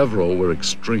 several were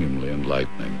extremely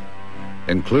enlightening,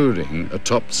 including a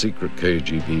top-secret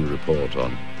KGB report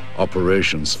on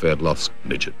Operation Sverdlovsk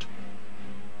Midget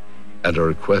and a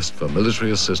request for military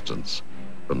assistance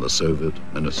from the Soviet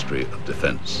Ministry of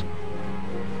Defense.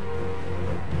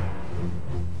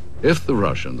 If the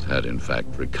Russians had in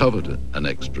fact recovered an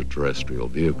extraterrestrial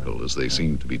vehicle, as they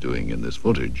seem to be doing in this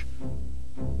footage,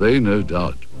 they no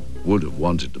doubt would have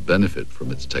wanted to benefit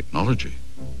from its technology.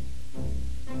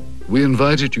 We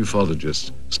invited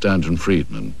ufologist Stanton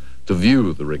Friedman to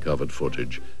view the recovered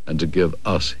footage and to give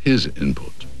us his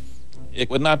input. It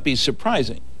would not be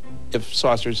surprising if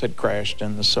saucers had crashed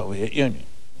in the Soviet Union,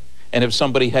 and if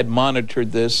somebody had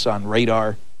monitored this on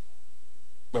radar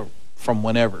from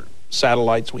whenever.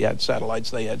 Satellites, we had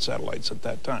satellites, they had satellites at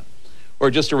that time, or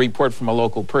just a report from a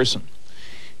local person.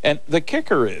 And the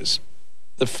kicker is,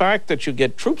 the fact that you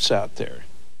get troops out there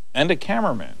and a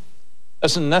cameraman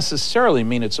doesn't necessarily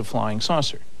mean it's a flying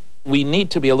saucer. We need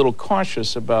to be a little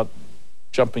cautious about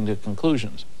jumping to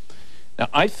conclusions. Now,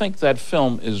 I think that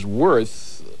film is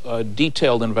worth a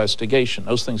detailed investigation.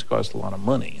 Those things cost a lot of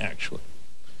money, actually,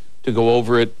 to go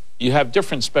over it. You have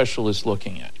different specialists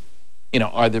looking at,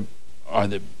 are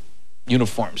the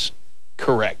uniforms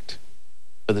correct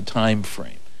for the time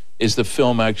frame? Is the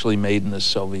film actually made in the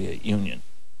Soviet Union?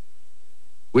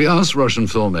 We asked Russian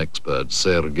film expert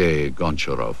Sergei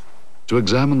Goncharov to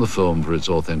examine the film for its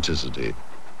authenticity.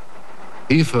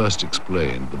 He first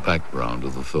explained the background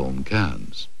of the film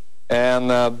cans. And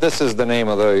this is the name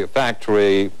of the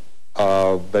factory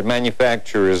that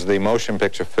manufactures the motion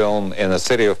picture film in the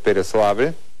city of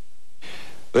Pereslavl.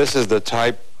 This is the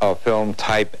type of film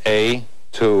type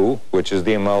A2, which is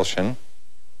the emulsion.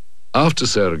 After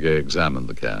Sergei examined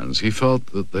the cans, he felt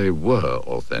that they were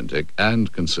authentic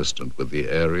and consistent with the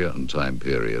area and time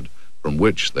period from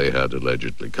which they had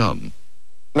allegedly come.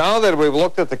 Now that we've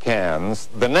looked at the cans,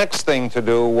 the next thing to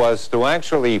do was to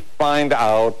actually find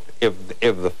out if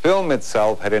the film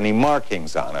itself had any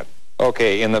markings on it.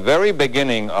 Okay, in the very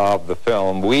beginning of the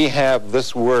film, we have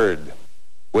this word,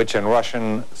 which in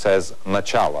Russian says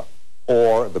начало,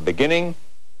 or the beginning,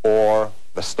 or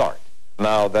the start.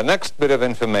 Now, the next bit of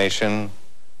information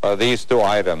are these two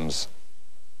items,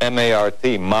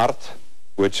 M-A-R-T, Mart,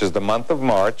 which is the month of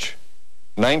March,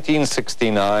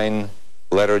 1969,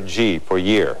 letter G for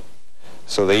year.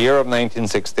 So the year of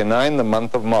 1969, the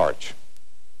month of March.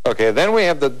 Okay, then we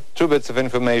have the two bits of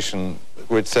information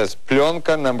which says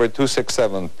plyonka number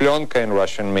 267. Plyonka in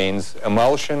Russian means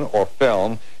emulsion or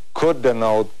film, could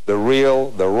denote the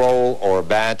reel, the roll, or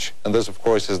batch, and this, of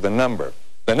course, is the number.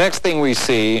 The next thing we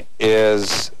see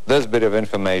is this bit of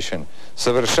information.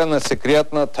 Совершенно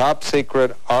секретно, top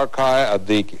secret archive of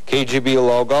the KGB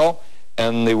logo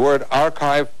and the word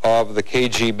archive of the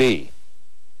KGB.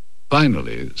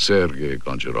 Finally, Sergei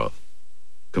Goncharov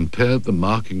compared the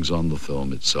markings on the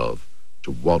film itself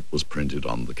to what was printed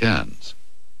on the cans.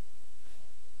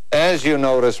 As you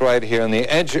notice right here on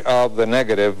the edge of the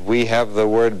negative, we have the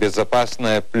word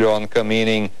безопасная пленка,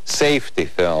 meaning safety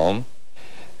film,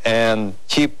 and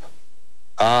type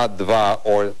A2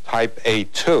 or type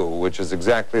A2, which is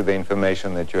exactly the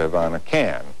information that you have on a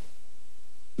can.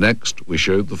 Next, we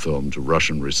showed the film to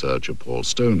Russian researcher Paul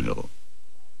Stonehill.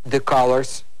 The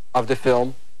colors of the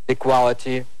film, the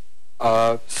quality,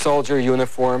 soldier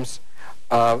uniforms.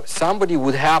 Somebody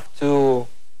would have to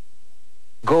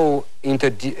go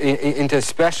into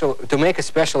special, to make a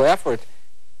special effort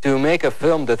to make a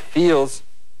film that feels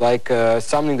like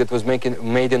something that was made in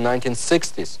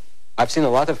 1960s. I've seen a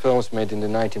lot of films made in the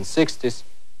 1960s,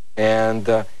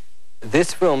 and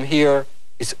this film here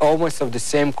is almost of the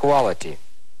same quality.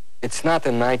 It's not a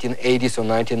 1980s or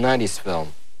 1990s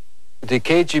film. The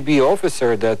KGB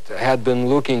officer that had been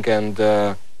looking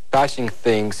and touching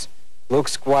things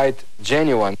looks quite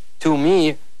genuine. To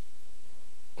me,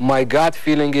 my gut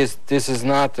feeling is this is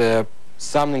not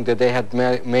something that they had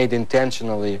made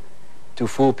intentionally to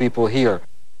fool people here.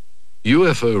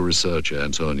 UFO researcher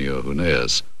Antonio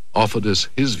Huneas offered us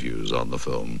his views on the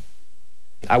film.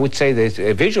 I would say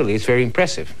that visually it's very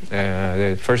impressive.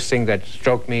 The first thing that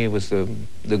struck me was the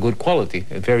good quality,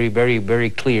 a very, very, very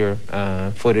clear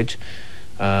footage.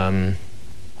 You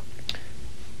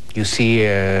see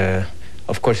a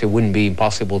Of course, it wouldn't be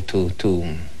impossible to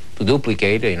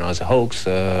duplicate, as a hoax.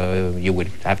 You would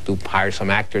have to hire some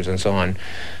actors and so on.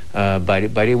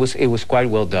 But it was quite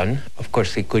well done. Of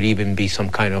course, it could even be some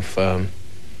kind of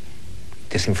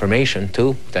disinformation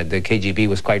too. That the KGB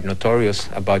was quite notorious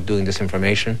about doing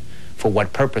disinformation. For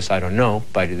what purpose, I don't know.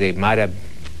 But they might have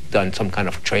done some kind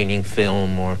of training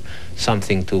film or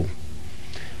something to.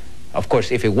 Of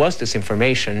course, if it was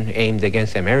disinformation aimed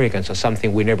against the Americans or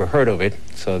something, we never heard of it.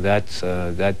 So that's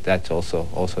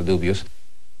also dubious.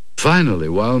 Finally,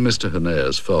 while Mr.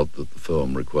 Hernandez felt that the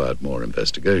film required more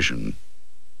investigation,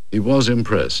 he was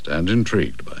impressed and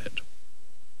intrigued by it.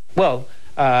 Well,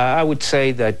 I would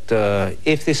say that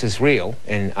if this is real,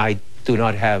 and I do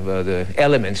not have the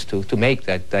elements to make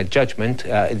that judgment,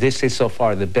 this is so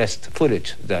far the best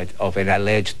footage of an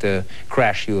alleged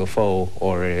crash UFO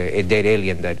or a dead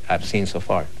alien that I've seen so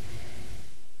far.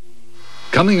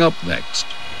 Coming up next.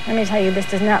 Let me tell you, this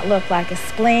does not look like a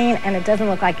spleen, and it doesn't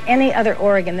look like any other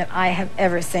organ that I have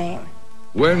ever seen.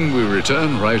 When we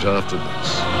return right after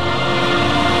this.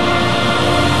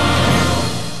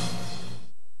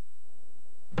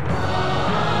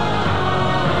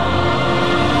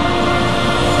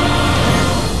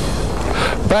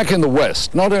 Back in the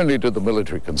West, not only did the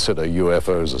military consider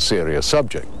UFOs a serious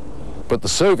subject, but the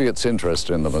Soviets' interest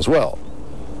in them as well.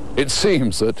 It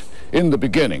seems that, in the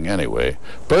beginning anyway,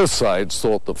 both sides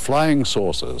thought that flying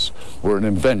saucers were an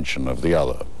invention of the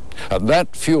other. And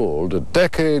that fueled a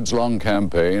decades-long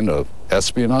campaign of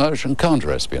espionage and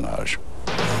counter-espionage.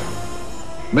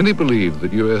 Many believe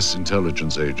that U.S.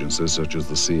 intelligence agencies such as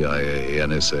the CIA,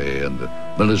 NSA, and the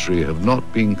military have not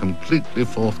been completely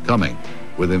forthcoming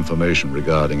with information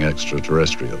regarding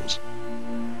extraterrestrials.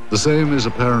 The same is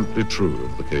apparently true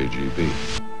of the KGB.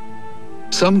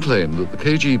 Some claim that the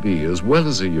KGB, as well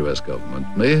as the U.S.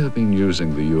 government, may have been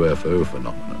using the UFO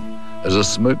phenomenon as a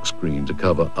smokescreen to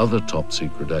cover other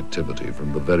top-secret activity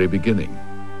from the very beginning.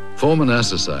 Former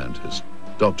NASA scientist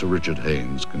Dr. Richard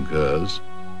Haynes concurs.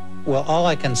 Well, all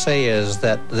I can say is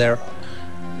that there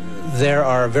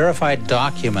are verified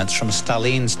documents from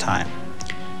Stalin's time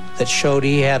that showed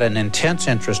he had an intense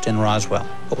interest in Roswell,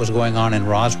 what was going on in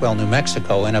Roswell, New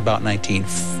Mexico in about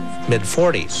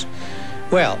mid-40s.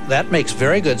 Well, that makes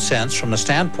very good sense from the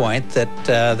standpoint that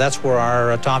that's where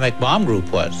our atomic bomb group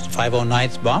was,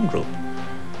 509th Bomb Group,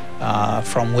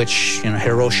 from which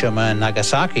Hiroshima and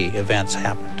Nagasaki events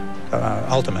happened,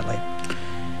 ultimately.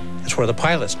 That's where the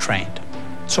pilots trained.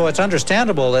 So it's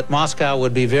understandable that Moscow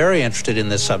would be very interested in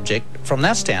this subject from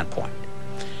that standpoint.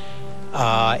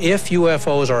 If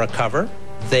UFOs are a cover,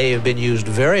 they have been used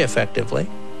very effectively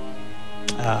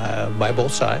by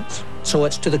both sides. So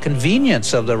it's to the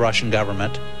convenience of the Russian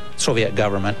government, Soviet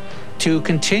government, to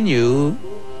continue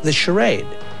the charade.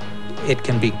 It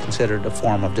can be considered a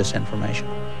form of disinformation.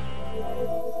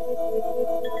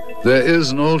 There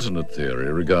is an alternate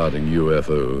theory regarding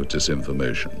UFO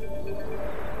disinformation.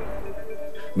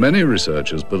 Many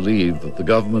researchers believe that the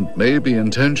government may be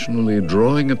intentionally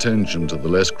drawing attention to the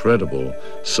less credible,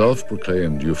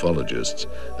 self-proclaimed ufologists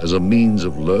as a means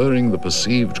of lowering the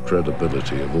perceived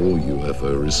credibility of all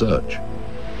UFO research.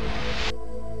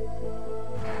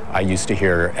 I used to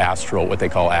hear what they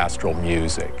call astral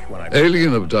music.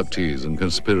 Alien abductees and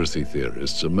conspiracy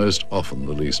theorists are most often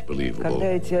the least believable,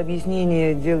 and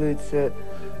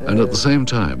at the same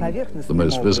time, the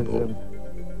most visible.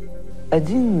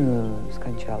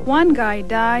 One guy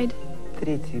died,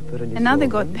 another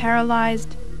got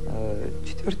paralyzed, a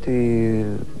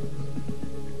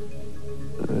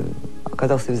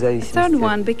third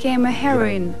one became a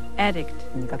heroin addict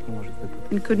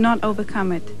and could not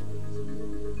overcome it.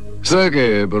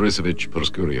 Sergei Borisovich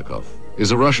Proskuryakov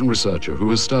is a Russian researcher who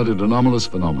has studied anomalous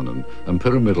phenomenon and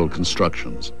pyramidal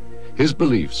constructions. His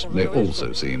beliefs may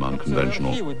also seem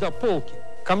unconventional.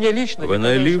 When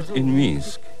I lived in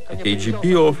Minsk, a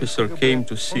KGB officer came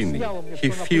to see me. He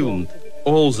filmed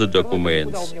all the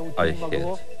documents I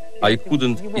had. I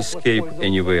couldn't escape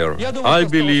anywhere. I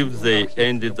believe they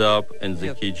ended up in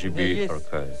the KGB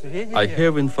archive. I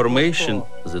have information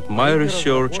that my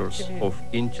researchers of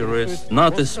interest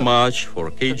not as much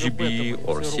for KGB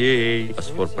or CIA as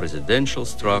for presidential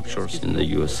structures in the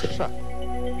USA.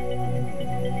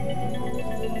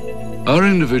 Are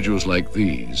individuals like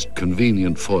these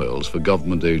convenient foils for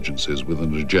government agencies with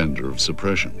an agenda of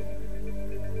suppression?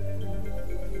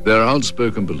 Their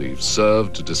outspoken beliefs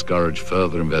serve to discourage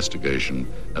further investigation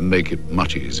and make it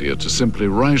much easier to simply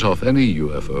write off any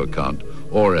UFO account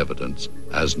or evidence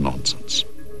as nonsense.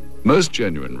 Most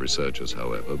genuine researchers,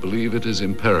 however, believe it is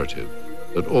imperative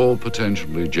that all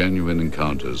potentially genuine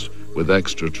encounters with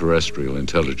extraterrestrial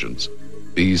intelligence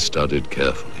be studied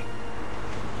carefully.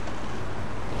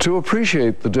 To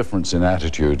appreciate the difference in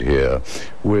attitude here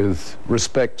with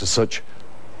respect to such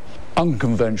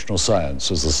unconventional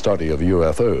science as the study of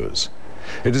UFOs,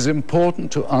 it is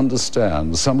important to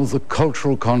understand some of the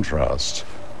cultural contrasts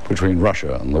between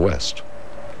Russia and the West.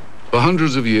 For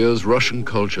hundreds of years, Russian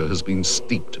culture has been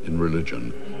steeped in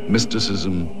religion,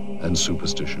 mysticism, and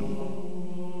superstition.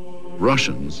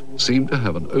 Russians seem to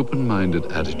have an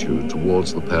open-minded attitude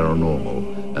towards the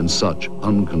paranormal and such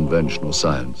unconventional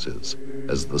sciences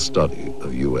as the study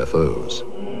of UFOs.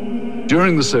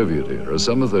 During the Soviet era,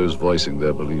 some of those voicing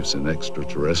their beliefs in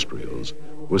extraterrestrials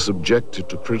were subjected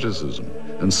to criticism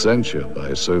and censure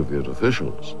by Soviet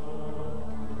officials.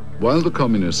 While the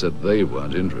communists said they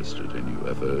weren't interested in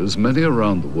UFOs, many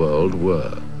around the world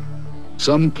were.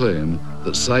 Some claim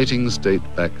that sightings date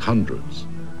back hundreds,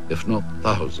 if not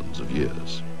thousands of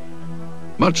years.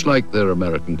 Much like their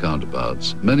American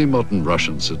counterparts, many modern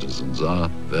Russian citizens are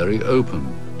very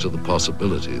open to the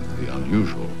possibility of the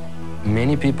unusual.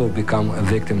 Many people become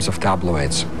victims of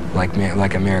tabloids,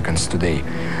 like Americans today.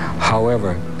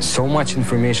 However, so much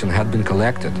information had been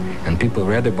collected, and people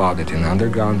read about it in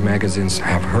underground magazines,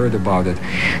 have heard about it,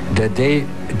 that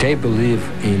they believe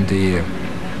in the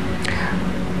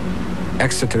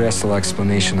extraterrestrial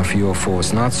explanation of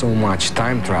UFOs, not so much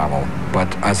time travel,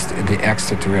 but as the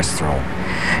extraterrestrial.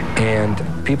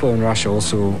 And people in Russia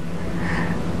also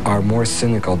are more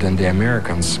cynical than the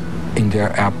Americans in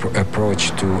their approach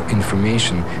to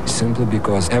information, simply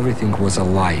because everything was a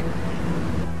lie.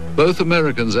 Both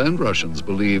Americans and Russians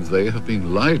believe they have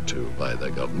been lied to by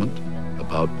their government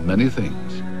about many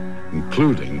things,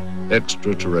 including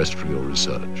extraterrestrial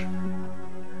research.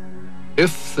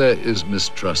 If there is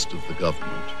mistrust of the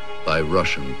government by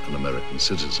Russian and American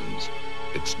citizens,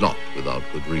 it's not without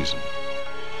good reason.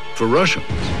 For Russians,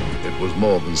 it was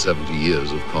more than 70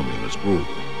 years of communist rule.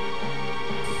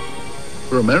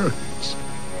 For Americans,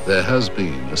 there has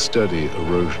been a steady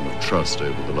erosion of trust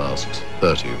over the last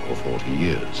 30 or 40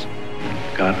 years.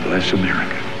 God bless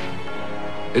America.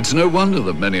 It's no wonder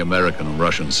that many American and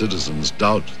Russian citizens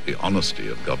doubt the honesty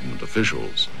of government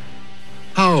officials.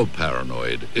 How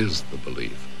paranoid is the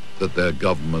belief that their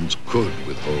governments could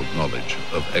withhold knowledge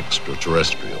of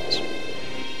extraterrestrials?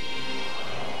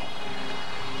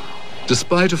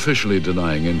 Despite officially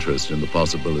denying interest in the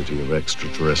possibility of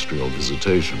extraterrestrial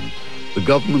visitation, the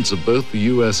governments of both the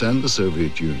US and the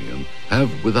Soviet Union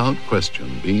have, without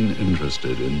question, been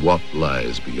interested in what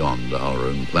lies beyond our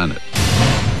own planet.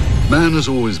 Man has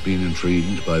always been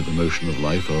intrigued by the notion of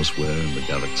life elsewhere in the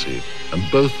galaxy, and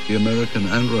both the American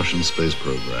and Russian space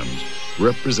programs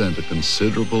represent a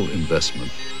considerable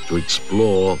investment to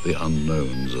explore the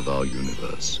unknowns of our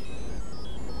universe.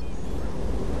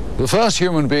 The first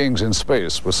human beings in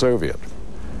space were Soviet.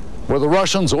 Were the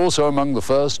Russians also among the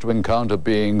first to encounter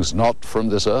beings not from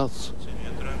this Earth?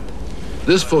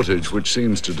 This footage, which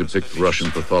seems to depict Russian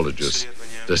pathologists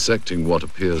dissecting what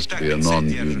appears to be a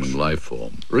non-human life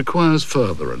form, requires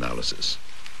further analysis.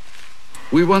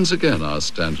 We once again asked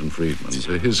Stanton Friedman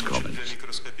for his comments.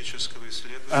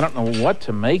 I don't know what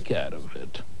to make out of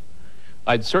it.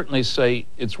 I'd certainly say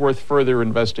it's worth further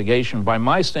investigation. By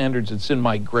my standards, it's in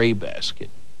my gray basket.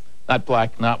 Not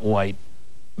black, not white,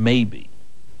 maybe.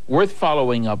 Worth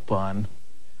following up on.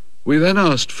 We then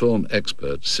asked film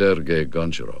expert Sergei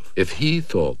Goncharov if he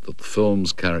thought that the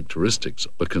film's characteristics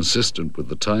were consistent with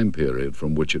the time period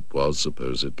from which it was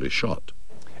supposedly shot.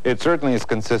 It certainly is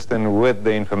consistent with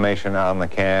the information on the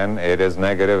can. It is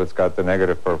negative. It's got the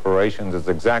negative perforations. It's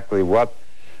exactly what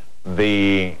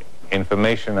the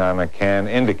information on the can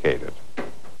indicated.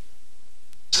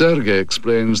 Sergei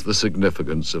explains the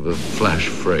significance of a flash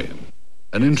frame,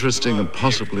 an interesting and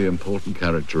possibly important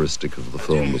characteristic of the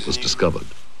film that was discovered.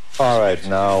 All right,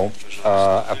 now,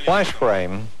 a flash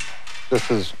frame,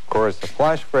 this is, of course, a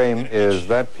flash frame is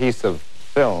that piece of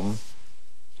film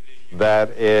that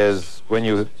is, when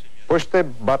you push the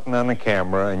button on the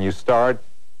camera and you start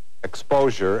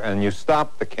exposure and you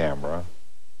stop the camera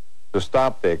to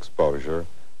stop the exposure,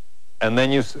 and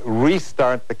then you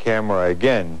restart the camera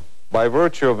again, by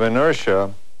virtue of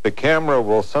inertia, the camera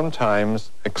will sometimes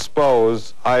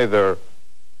expose either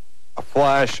a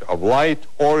flash of light,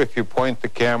 or if you point the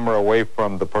camera away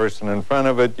from the person in front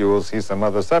of it, you will see some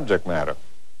other subject matter.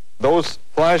 Those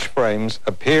flash frames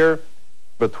appear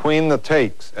between the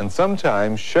takes and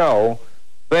sometimes show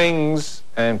things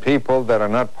and people that are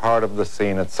not part of the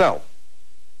scene itself.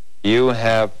 You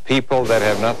have people that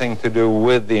have nothing to do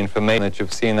with the information that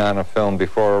you've seen on a film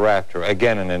before or after.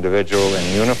 Again, an individual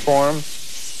in uniform.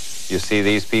 You see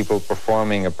these people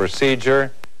performing a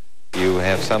procedure. You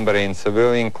have somebody in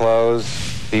civilian clothes,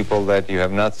 people that you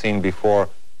have not seen before.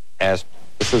 As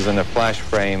this is in a flash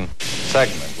frame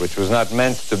segment, which was not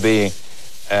meant to be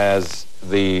as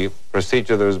the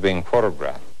procedure that was being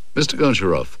photographed. Mr.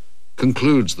 Goncharov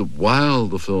concludes that while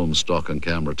the film stock and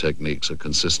camera techniques are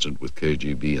consistent with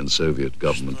KGB and Soviet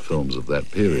government films of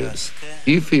that period,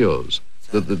 he feels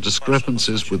that the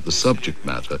discrepancies with the subject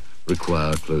matter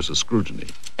require closer scrutiny.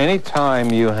 Anytime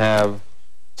you have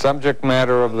subject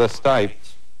matter of this type,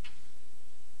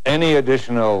 any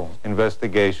additional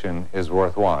investigation is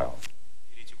worthwhile.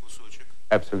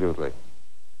 Absolutely.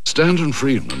 Stanton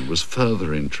Friedman was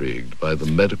further intrigued by the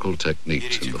medical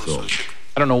techniques in the film.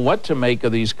 I don't know what to make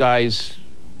of these guys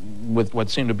with what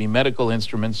seem to be medical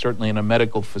instruments, certainly in a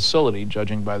medical facility,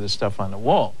 judging by the stuff on the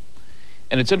wall.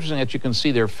 And it's interesting that you can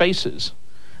see their faces,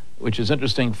 which is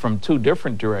interesting from two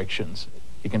different directions.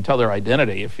 You can tell their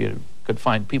identity if you could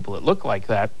find people that look like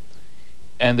that.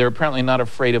 And they're apparently not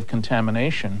afraid of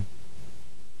contamination,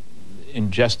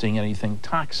 ingesting anything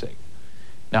toxic.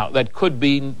 Now, that could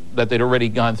be that they'd already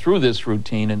gone through this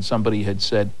routine and somebody had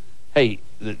said, hey,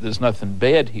 there's nothing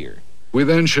bad here. We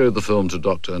then showed the film to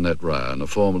Dr. Annette Ryan, a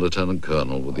former lieutenant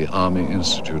colonel with the Army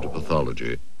Institute of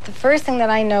Pathology. The first thing that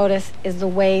I notice is the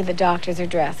way the doctors are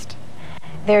dressed.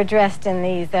 They're dressed in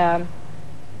these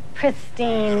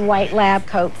pristine white lab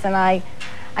coats, and I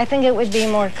think it would be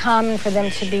more common for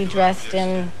them to be dressed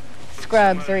in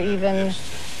scrubs or even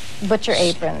butcher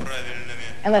aprons,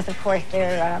 unless, of course,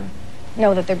 they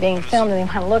know that they're being filmed and they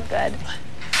want to look good.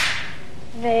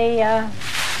 They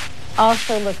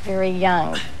also look very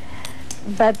young,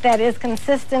 but that is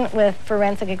consistent with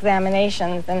forensic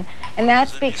examinations, and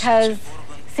that's because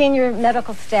senior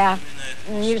medical staff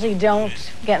usually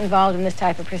don't get involved in this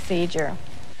type of procedure.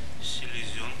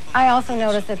 I also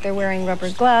notice that they're wearing rubber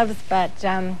gloves, but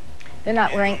they're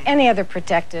not wearing any other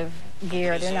protective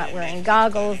gear. They're not wearing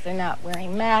goggles, they're not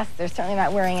wearing masks, they're certainly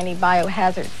not wearing any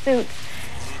biohazard suits.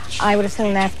 I would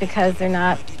assume that's because they're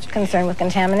not concerned with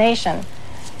contamination.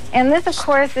 And this, of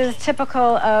course, is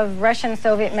typical of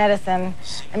Russian-Soviet medicine.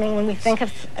 I mean, when we think of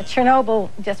Chernobyl,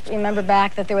 just remember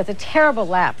back that there was a terrible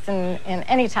lapse in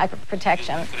any type of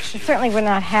protection. It certainly would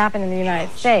not happen in the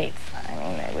United States. I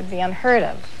mean, it would be unheard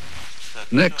of.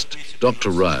 Next, Dr.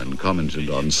 Ryan commented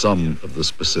on some of the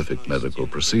specific medical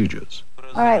procedures.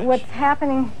 All right, what's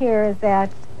happening here is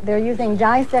that they're using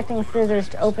dissecting scissors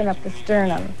to open up the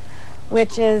sternum,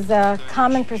 which is a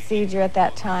common procedure at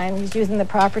that time. He's using the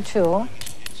proper tool.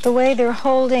 The way they're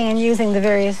holding and using the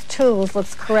various tools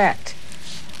looks correct,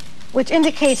 which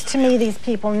indicates to me these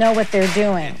people know what they're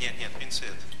doing.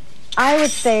 I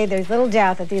would say there's little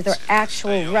doubt that these are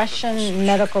actual Russian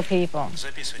medical people.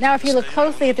 Now, if you look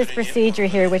closely at this procedure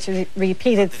here, which is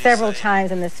repeated several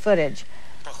times in this footage,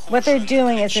 what they're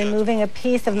doing is removing a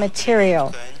piece of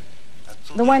material.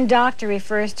 The one doctor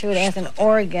refers to it as an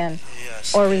organ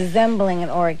or resembling an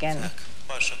organ.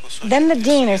 Then the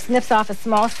diener snips off a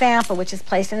small sample which is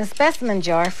placed in a specimen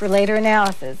jar for later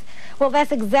analysis. Well,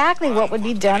 that's exactly what would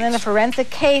be done in a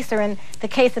forensic case or in the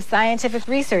case of scientific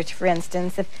research, for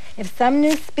instance, if some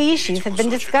new species had been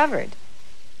discovered.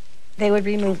 They would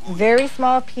remove very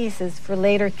small pieces for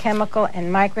later chemical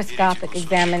and microscopic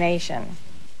examination.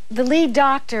 The lead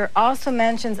doctor also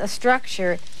mentions a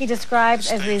structure he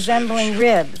describes as resembling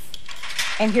ribs.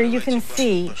 And here you can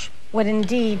see what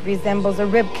indeed resembles a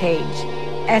rib cage,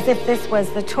 as if this was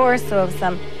the torso of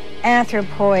some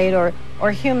anthropoid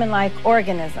or human-like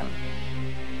organism.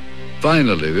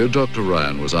 Finally, though Dr.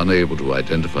 Ryan was unable to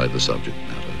identify the subject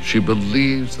matter, she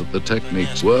believes that the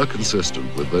techniques were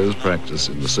consistent with those practiced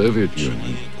in the Soviet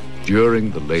Union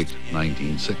during the late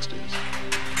 1960s.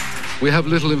 We have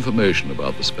little information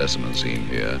about the specimen seen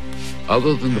here,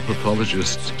 other than the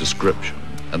pathologist's description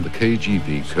and the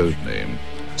KGB code name,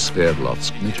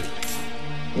 Sverdlovsk midget.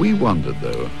 We wondered,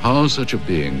 though, how such a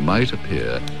being might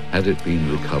appear had it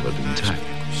been recovered intact.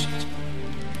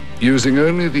 Using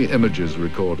only the images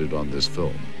recorded on this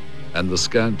film and the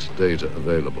scant data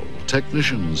available,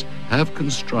 technicians have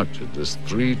constructed this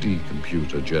 3D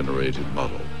computer-generated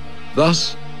model.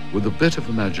 Thus, with a bit of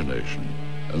imagination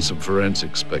and some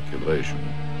forensic speculation,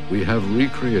 we have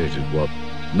recreated what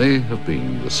may have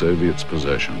been the Soviets'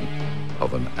 possession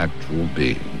of an actual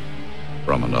being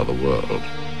from another world.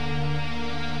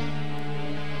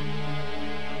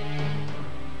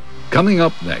 Coming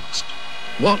up next,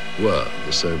 what were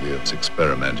the Soviets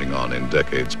experimenting on in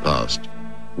decades past?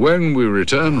 When we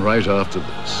return right after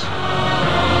this.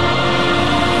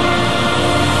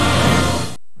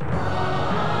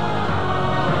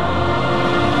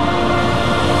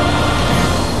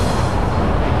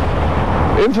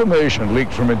 Information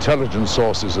leaked from intelligence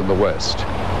sources in the West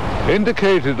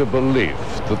indicated a belief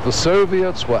that the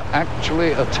Soviets were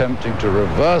actually attempting to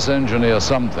reverse engineer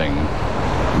something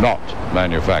not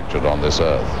manufactured on this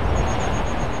Earth.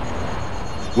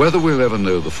 Whether we'll ever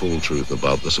know the full truth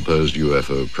about the supposed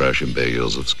UFO crash in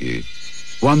Beryozovsky,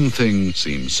 one thing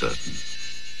seems certain.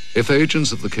 If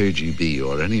agents of the KGB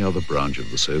or any other branch of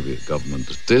the Soviet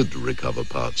government did recover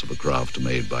parts of a craft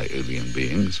made by alien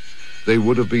beings, they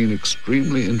would have been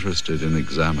extremely interested in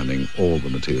examining all the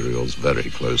materials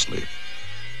very closely.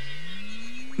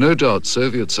 No doubt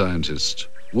Soviet scientists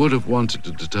would have wanted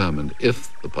to determine if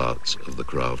the parts of the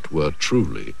craft were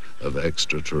truly of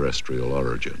extraterrestrial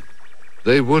origin.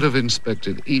 They would have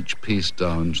inspected each piece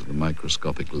down to the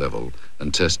microscopic level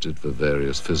and tested for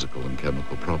various physical and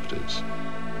chemical properties.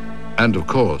 And of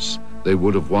course, they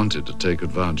would have wanted to take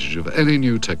advantage of any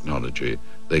new technology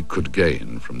they could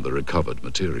gain from the recovered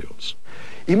materials.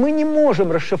 И мы не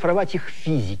можем расшифровать их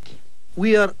физики.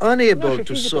 We are unable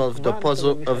to solve the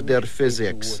puzzle of their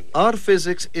physics. Our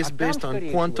physics is based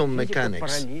on quantum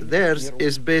mechanics. Theirs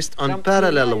is based on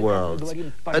parallel worlds,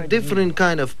 a different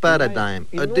kind of paradigm,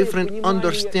 a different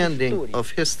understanding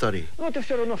of history.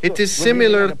 It is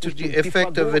similar to the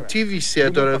effect of a TV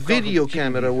set or a video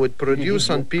camera would produce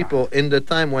on people in the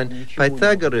time when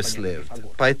Pythagoras lived.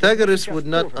 Pythagoras would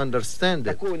not understand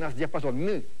it.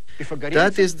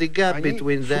 That is the gap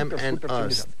between them and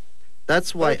us.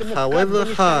 That's why, however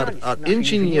hard our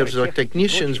engineers or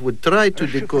technicians would try to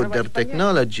decode their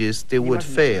technologies, they would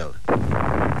fail.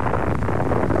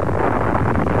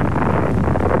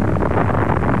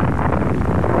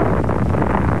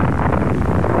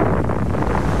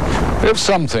 If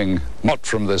something not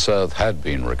from this Earth had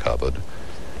been recovered,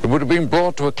 it would have been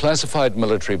brought to a classified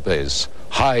military base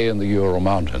high in the Ural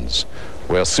Mountains,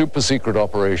 where super-secret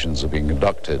operations are being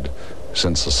conducted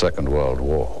since the Second World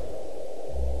War.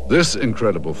 This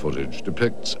incredible footage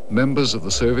depicts members of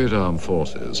the Soviet armed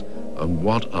forces and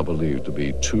what are believed to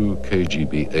be two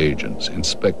KGB agents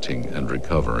inspecting and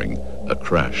recovering a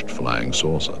crashed flying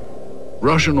saucer.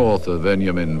 Russian author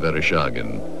Veniamin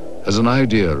Vereshchagin has an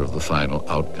idea of the final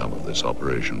outcome of this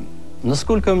operation.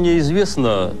 Насколько мне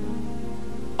известно,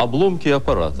 обломки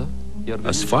аппарата.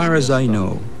 As far as I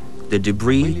know, the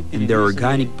debris and their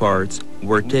organic parts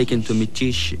were taken to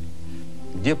Mytish,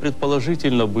 где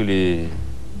предположительно были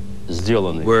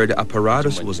сделаны, where the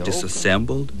apparatus was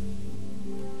disassembled,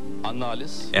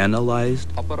 analyzed,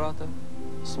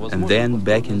 and then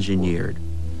back engineered.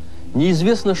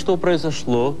 Неизвестно, что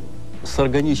произошло с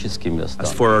органическими As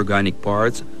останками. for organic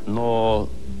parts, Но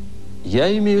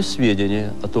я имею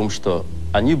сведения о том, что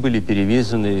они были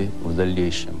перевезены в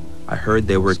дальнейшем. I heard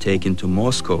they were taken to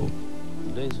Moscow.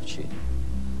 Для изучения.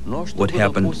 Но что What было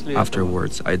happened после этого?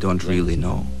 afterwards, I don't really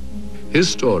know. His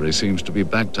story seems to be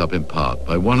backed up in part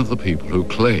by one of the people who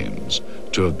claims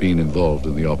to have been involved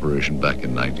in the operation back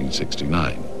in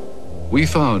 1969. We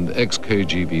found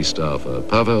ex-KGB staffer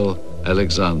Pavel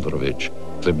Alexandrovich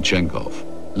Klimchenkov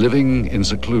living in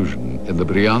seclusion in the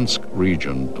Bryansk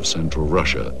region of central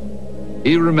Russia.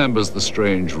 He remembers the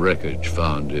strange wreckage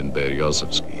found in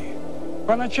Beryozovsky.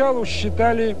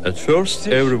 At first,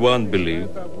 everyone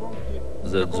believed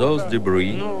that those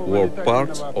debris were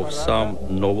parts of some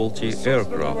novelty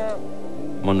aircraft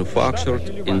manufactured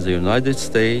in the United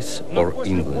States or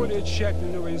England.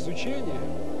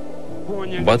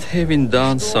 But having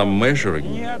done some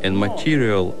measuring and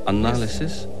material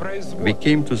analysis, we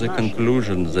came to the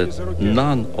conclusion that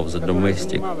none of the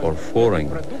domestic or foreign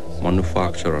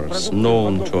manufacturers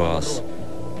known to us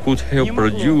could have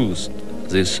produced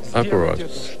this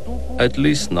apparatus, at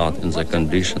least not in the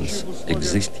conditions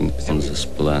existing on this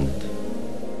planet.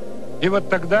 И вот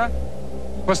тогда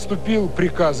поступил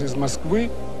приказ из Москвы.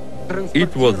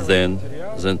 It was then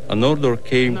that an order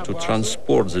came to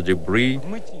transport the debris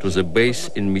to the base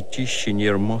in Mytish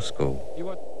near Moscow.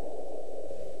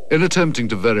 In attempting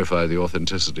to verify the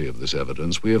authenticity of this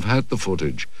evidence, we have had the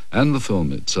footage and the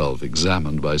film itself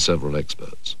examined by several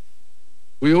experts.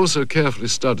 We also carefully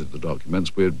studied the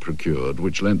documents we had procured,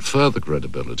 which lent further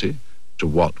credibility to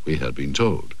what we had been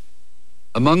told.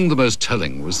 Among the most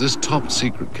telling was this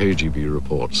top-secret KGB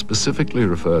report specifically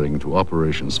referring to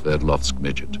Operation Sverdlovsk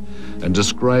Midget and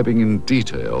describing in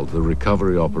detail the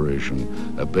recovery operation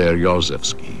at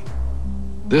Beryozovsky.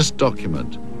 This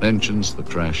document mentions the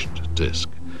crashed disc,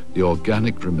 the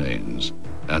organic remains,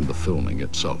 and the filming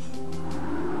itself.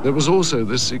 There was also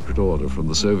this secret order from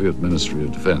the Soviet Ministry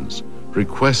of Defense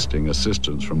requesting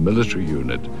assistance from military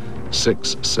unit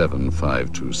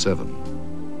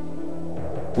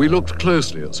 67527. We looked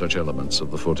closely at such elements of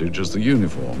the footage as the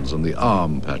uniforms and the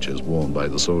arm patches worn by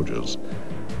the soldiers.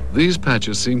 These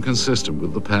patches seem consistent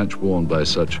with the patch worn by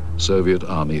such Soviet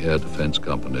Army air defense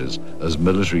companies as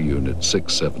Military Unit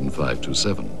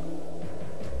 67527.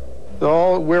 They're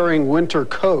all wearing winter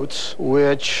coats,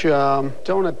 which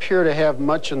don't appear to have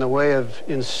much in the way of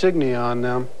insignia on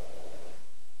them.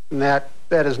 And that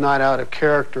is not out of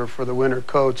character for the winter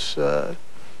coats.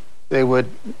 They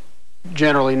would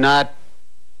generally not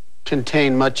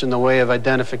contain much in the way of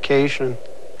identification.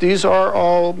 These are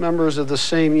all members of the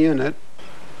same unit.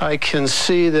 I can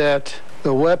see that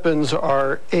the weapons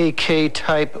are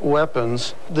AK-type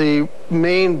weapons. The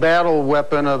main battle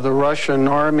weapon of the Russian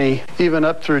army, even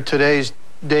up through today's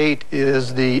date,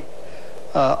 is the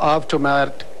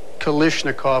automatic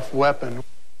Kalashnikov weapon.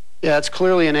 Yeah, it's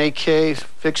clearly an AK,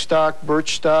 fixed stock,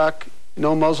 birch stock,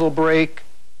 no muzzle brake,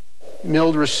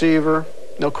 milled receiver,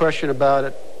 no question about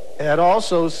it. It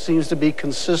also seems to be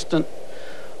consistent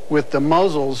with the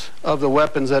muzzles of the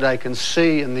weapons that I can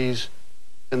see in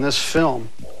this film.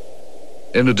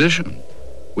 In addition,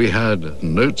 we had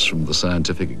notes from the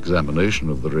scientific examination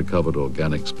of the recovered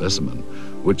organic specimen,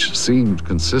 which seemed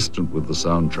consistent with the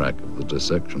soundtrack of the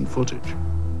dissection footage.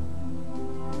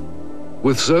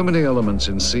 With so many elements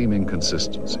in seeming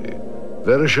consistency,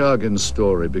 Vereshchagin's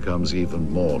story becomes even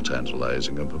more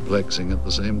tantalizing and perplexing at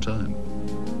the same time.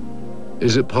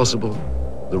 Is it possible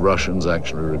the Russians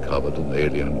actually recovered an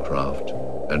alien craft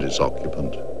and its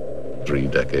occupant 3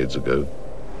 decades ago?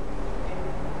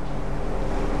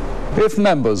 If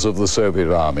members of the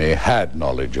Soviet army had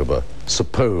knowledge of a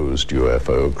supposed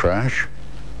UFO crash,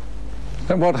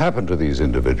 then what happened to these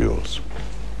individuals?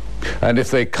 And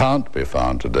if they can't be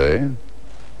found today,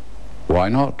 why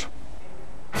not?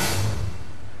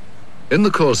 In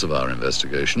the course of our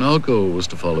investigation, our goal was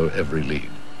to follow every lead,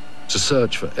 to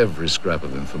search for every scrap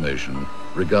of information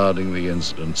regarding the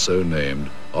incident so named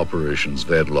Operation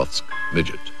Sverdlovsk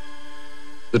Midget.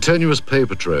 The tenuous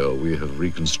paper trail we have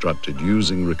reconstructed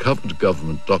using recovered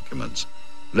government documents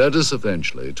led us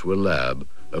eventually to a lab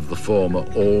of the former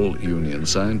All-Union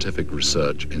Scientific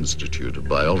Research Institute of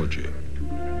Biology.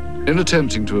 In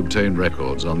attempting to obtain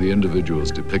records on the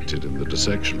individuals depicted in the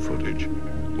dissection footage,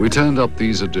 we turned up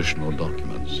these additional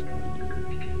documents.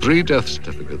 3 death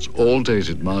certificates, all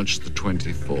dated March the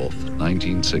 24th,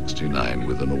 1969,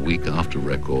 within a week after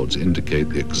records indicate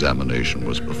the examination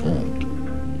was performed.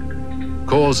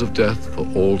 Cause of death for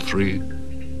all 3,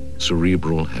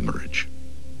 cerebral hemorrhage.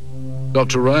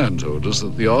 Dr. Ryan told us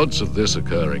that the odds of this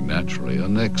occurring naturally are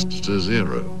next to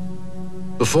 0.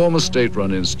 The former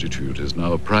state-run institute is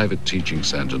now a private teaching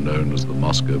center known as the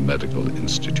Moscow Medical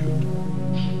Institute.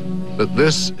 That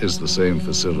this is the same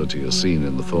facility as seen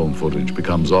in the film footage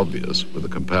becomes obvious with a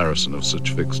comparison of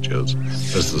such fixtures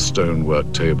as the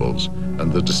stonework tables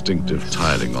and the distinctive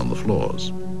tiling on the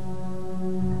floors.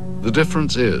 The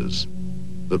difference is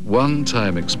that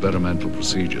one-time experimental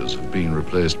procedures have been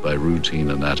replaced by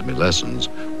routine anatomy lessons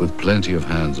with plenty of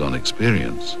hands-on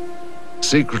experience.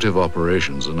 Secretive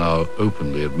operations are now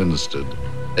openly administered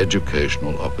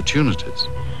educational opportunities.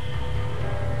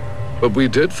 But we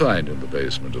did find in the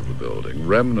basement of the building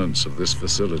remnants of this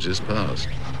facility's past,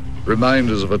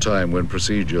 reminders of a time when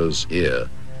procedures here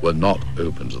were not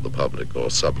open to the public or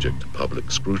subject to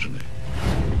public scrutiny.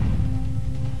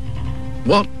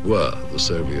 What were the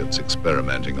Soviets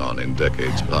experimenting on in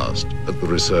decades past at the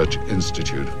Research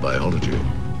Institute of Biology?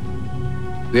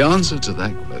 The answer to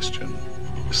that question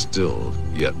is still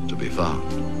yet to be found.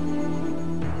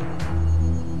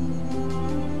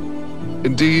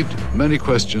 Indeed, many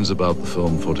questions about the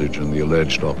film footage and the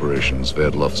alleged Operation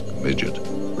Sverdlovsk Midget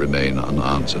remain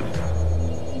unanswered.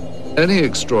 Any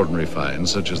extraordinary find,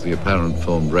 such as the apparent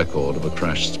filmed record of a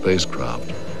crashed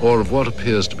spacecraft, or of what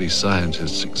appears to be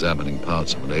scientists examining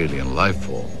parts of an alien life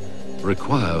form,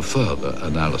 require further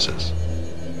analysis.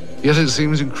 Yet it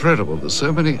seems incredible that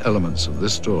so many elements of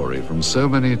this story from so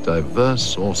many diverse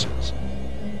sources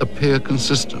appear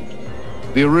consistent.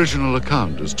 The original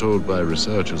account as told by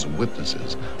researchers and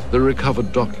witnesses, the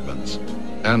recovered documents,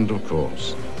 and of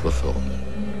course, the film.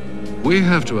 We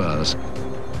have to ask,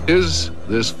 is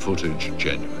this footage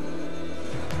genuine?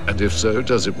 And if so,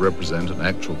 does it represent an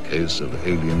actual case of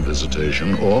alien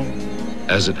visitation, or,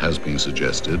 as it has been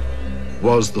suggested,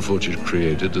 was the footage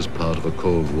created as part of a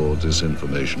Cold War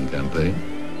disinformation campaign?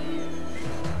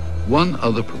 One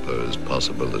other proposed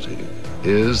possibility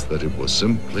is that it was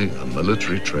simply a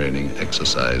military training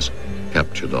exercise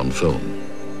captured on film.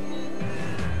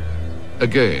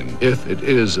 Again, if it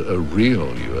is a real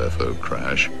UFO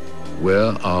crash,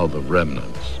 where are the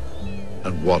remnants?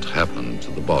 And what happened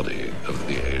to the body of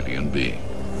the alien being?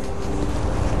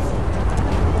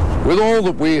 With all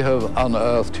that we have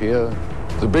unearthed here,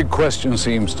 the big question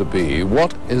seems to be,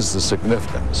 what is the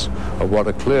significance of what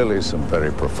are clearly some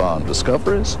very profound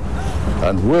discoveries?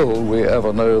 And will we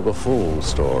ever know the full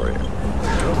story?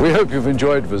 We hope you've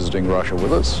enjoyed visiting Russia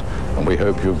with us, and we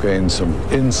hope you've gained some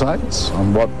insights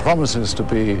on what promises to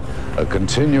be a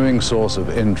continuing source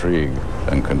of intrigue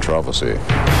and controversy.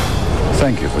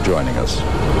 Thank you for joining us.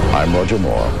 I'm Roger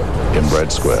Moore in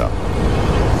Red Square.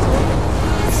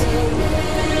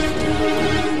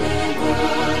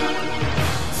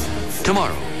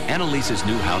 Tomorrow, Annalise's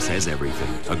new house has everything.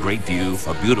 A great view,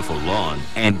 a beautiful lawn,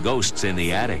 and ghosts in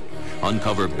the attic.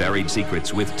 Uncover buried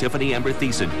secrets with Tiffany Amber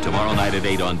Thiessen tomorrow night at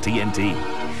 8 on TNT.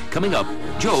 Coming up,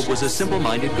 Job was a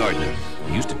simple-minded gardener.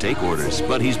 He used to take orders,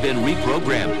 but he's been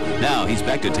reprogrammed. Now he's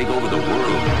back to take over the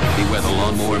world. Beware the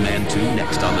Lawnmower Man 2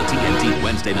 next on the TNT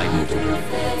Wednesday Night Movie.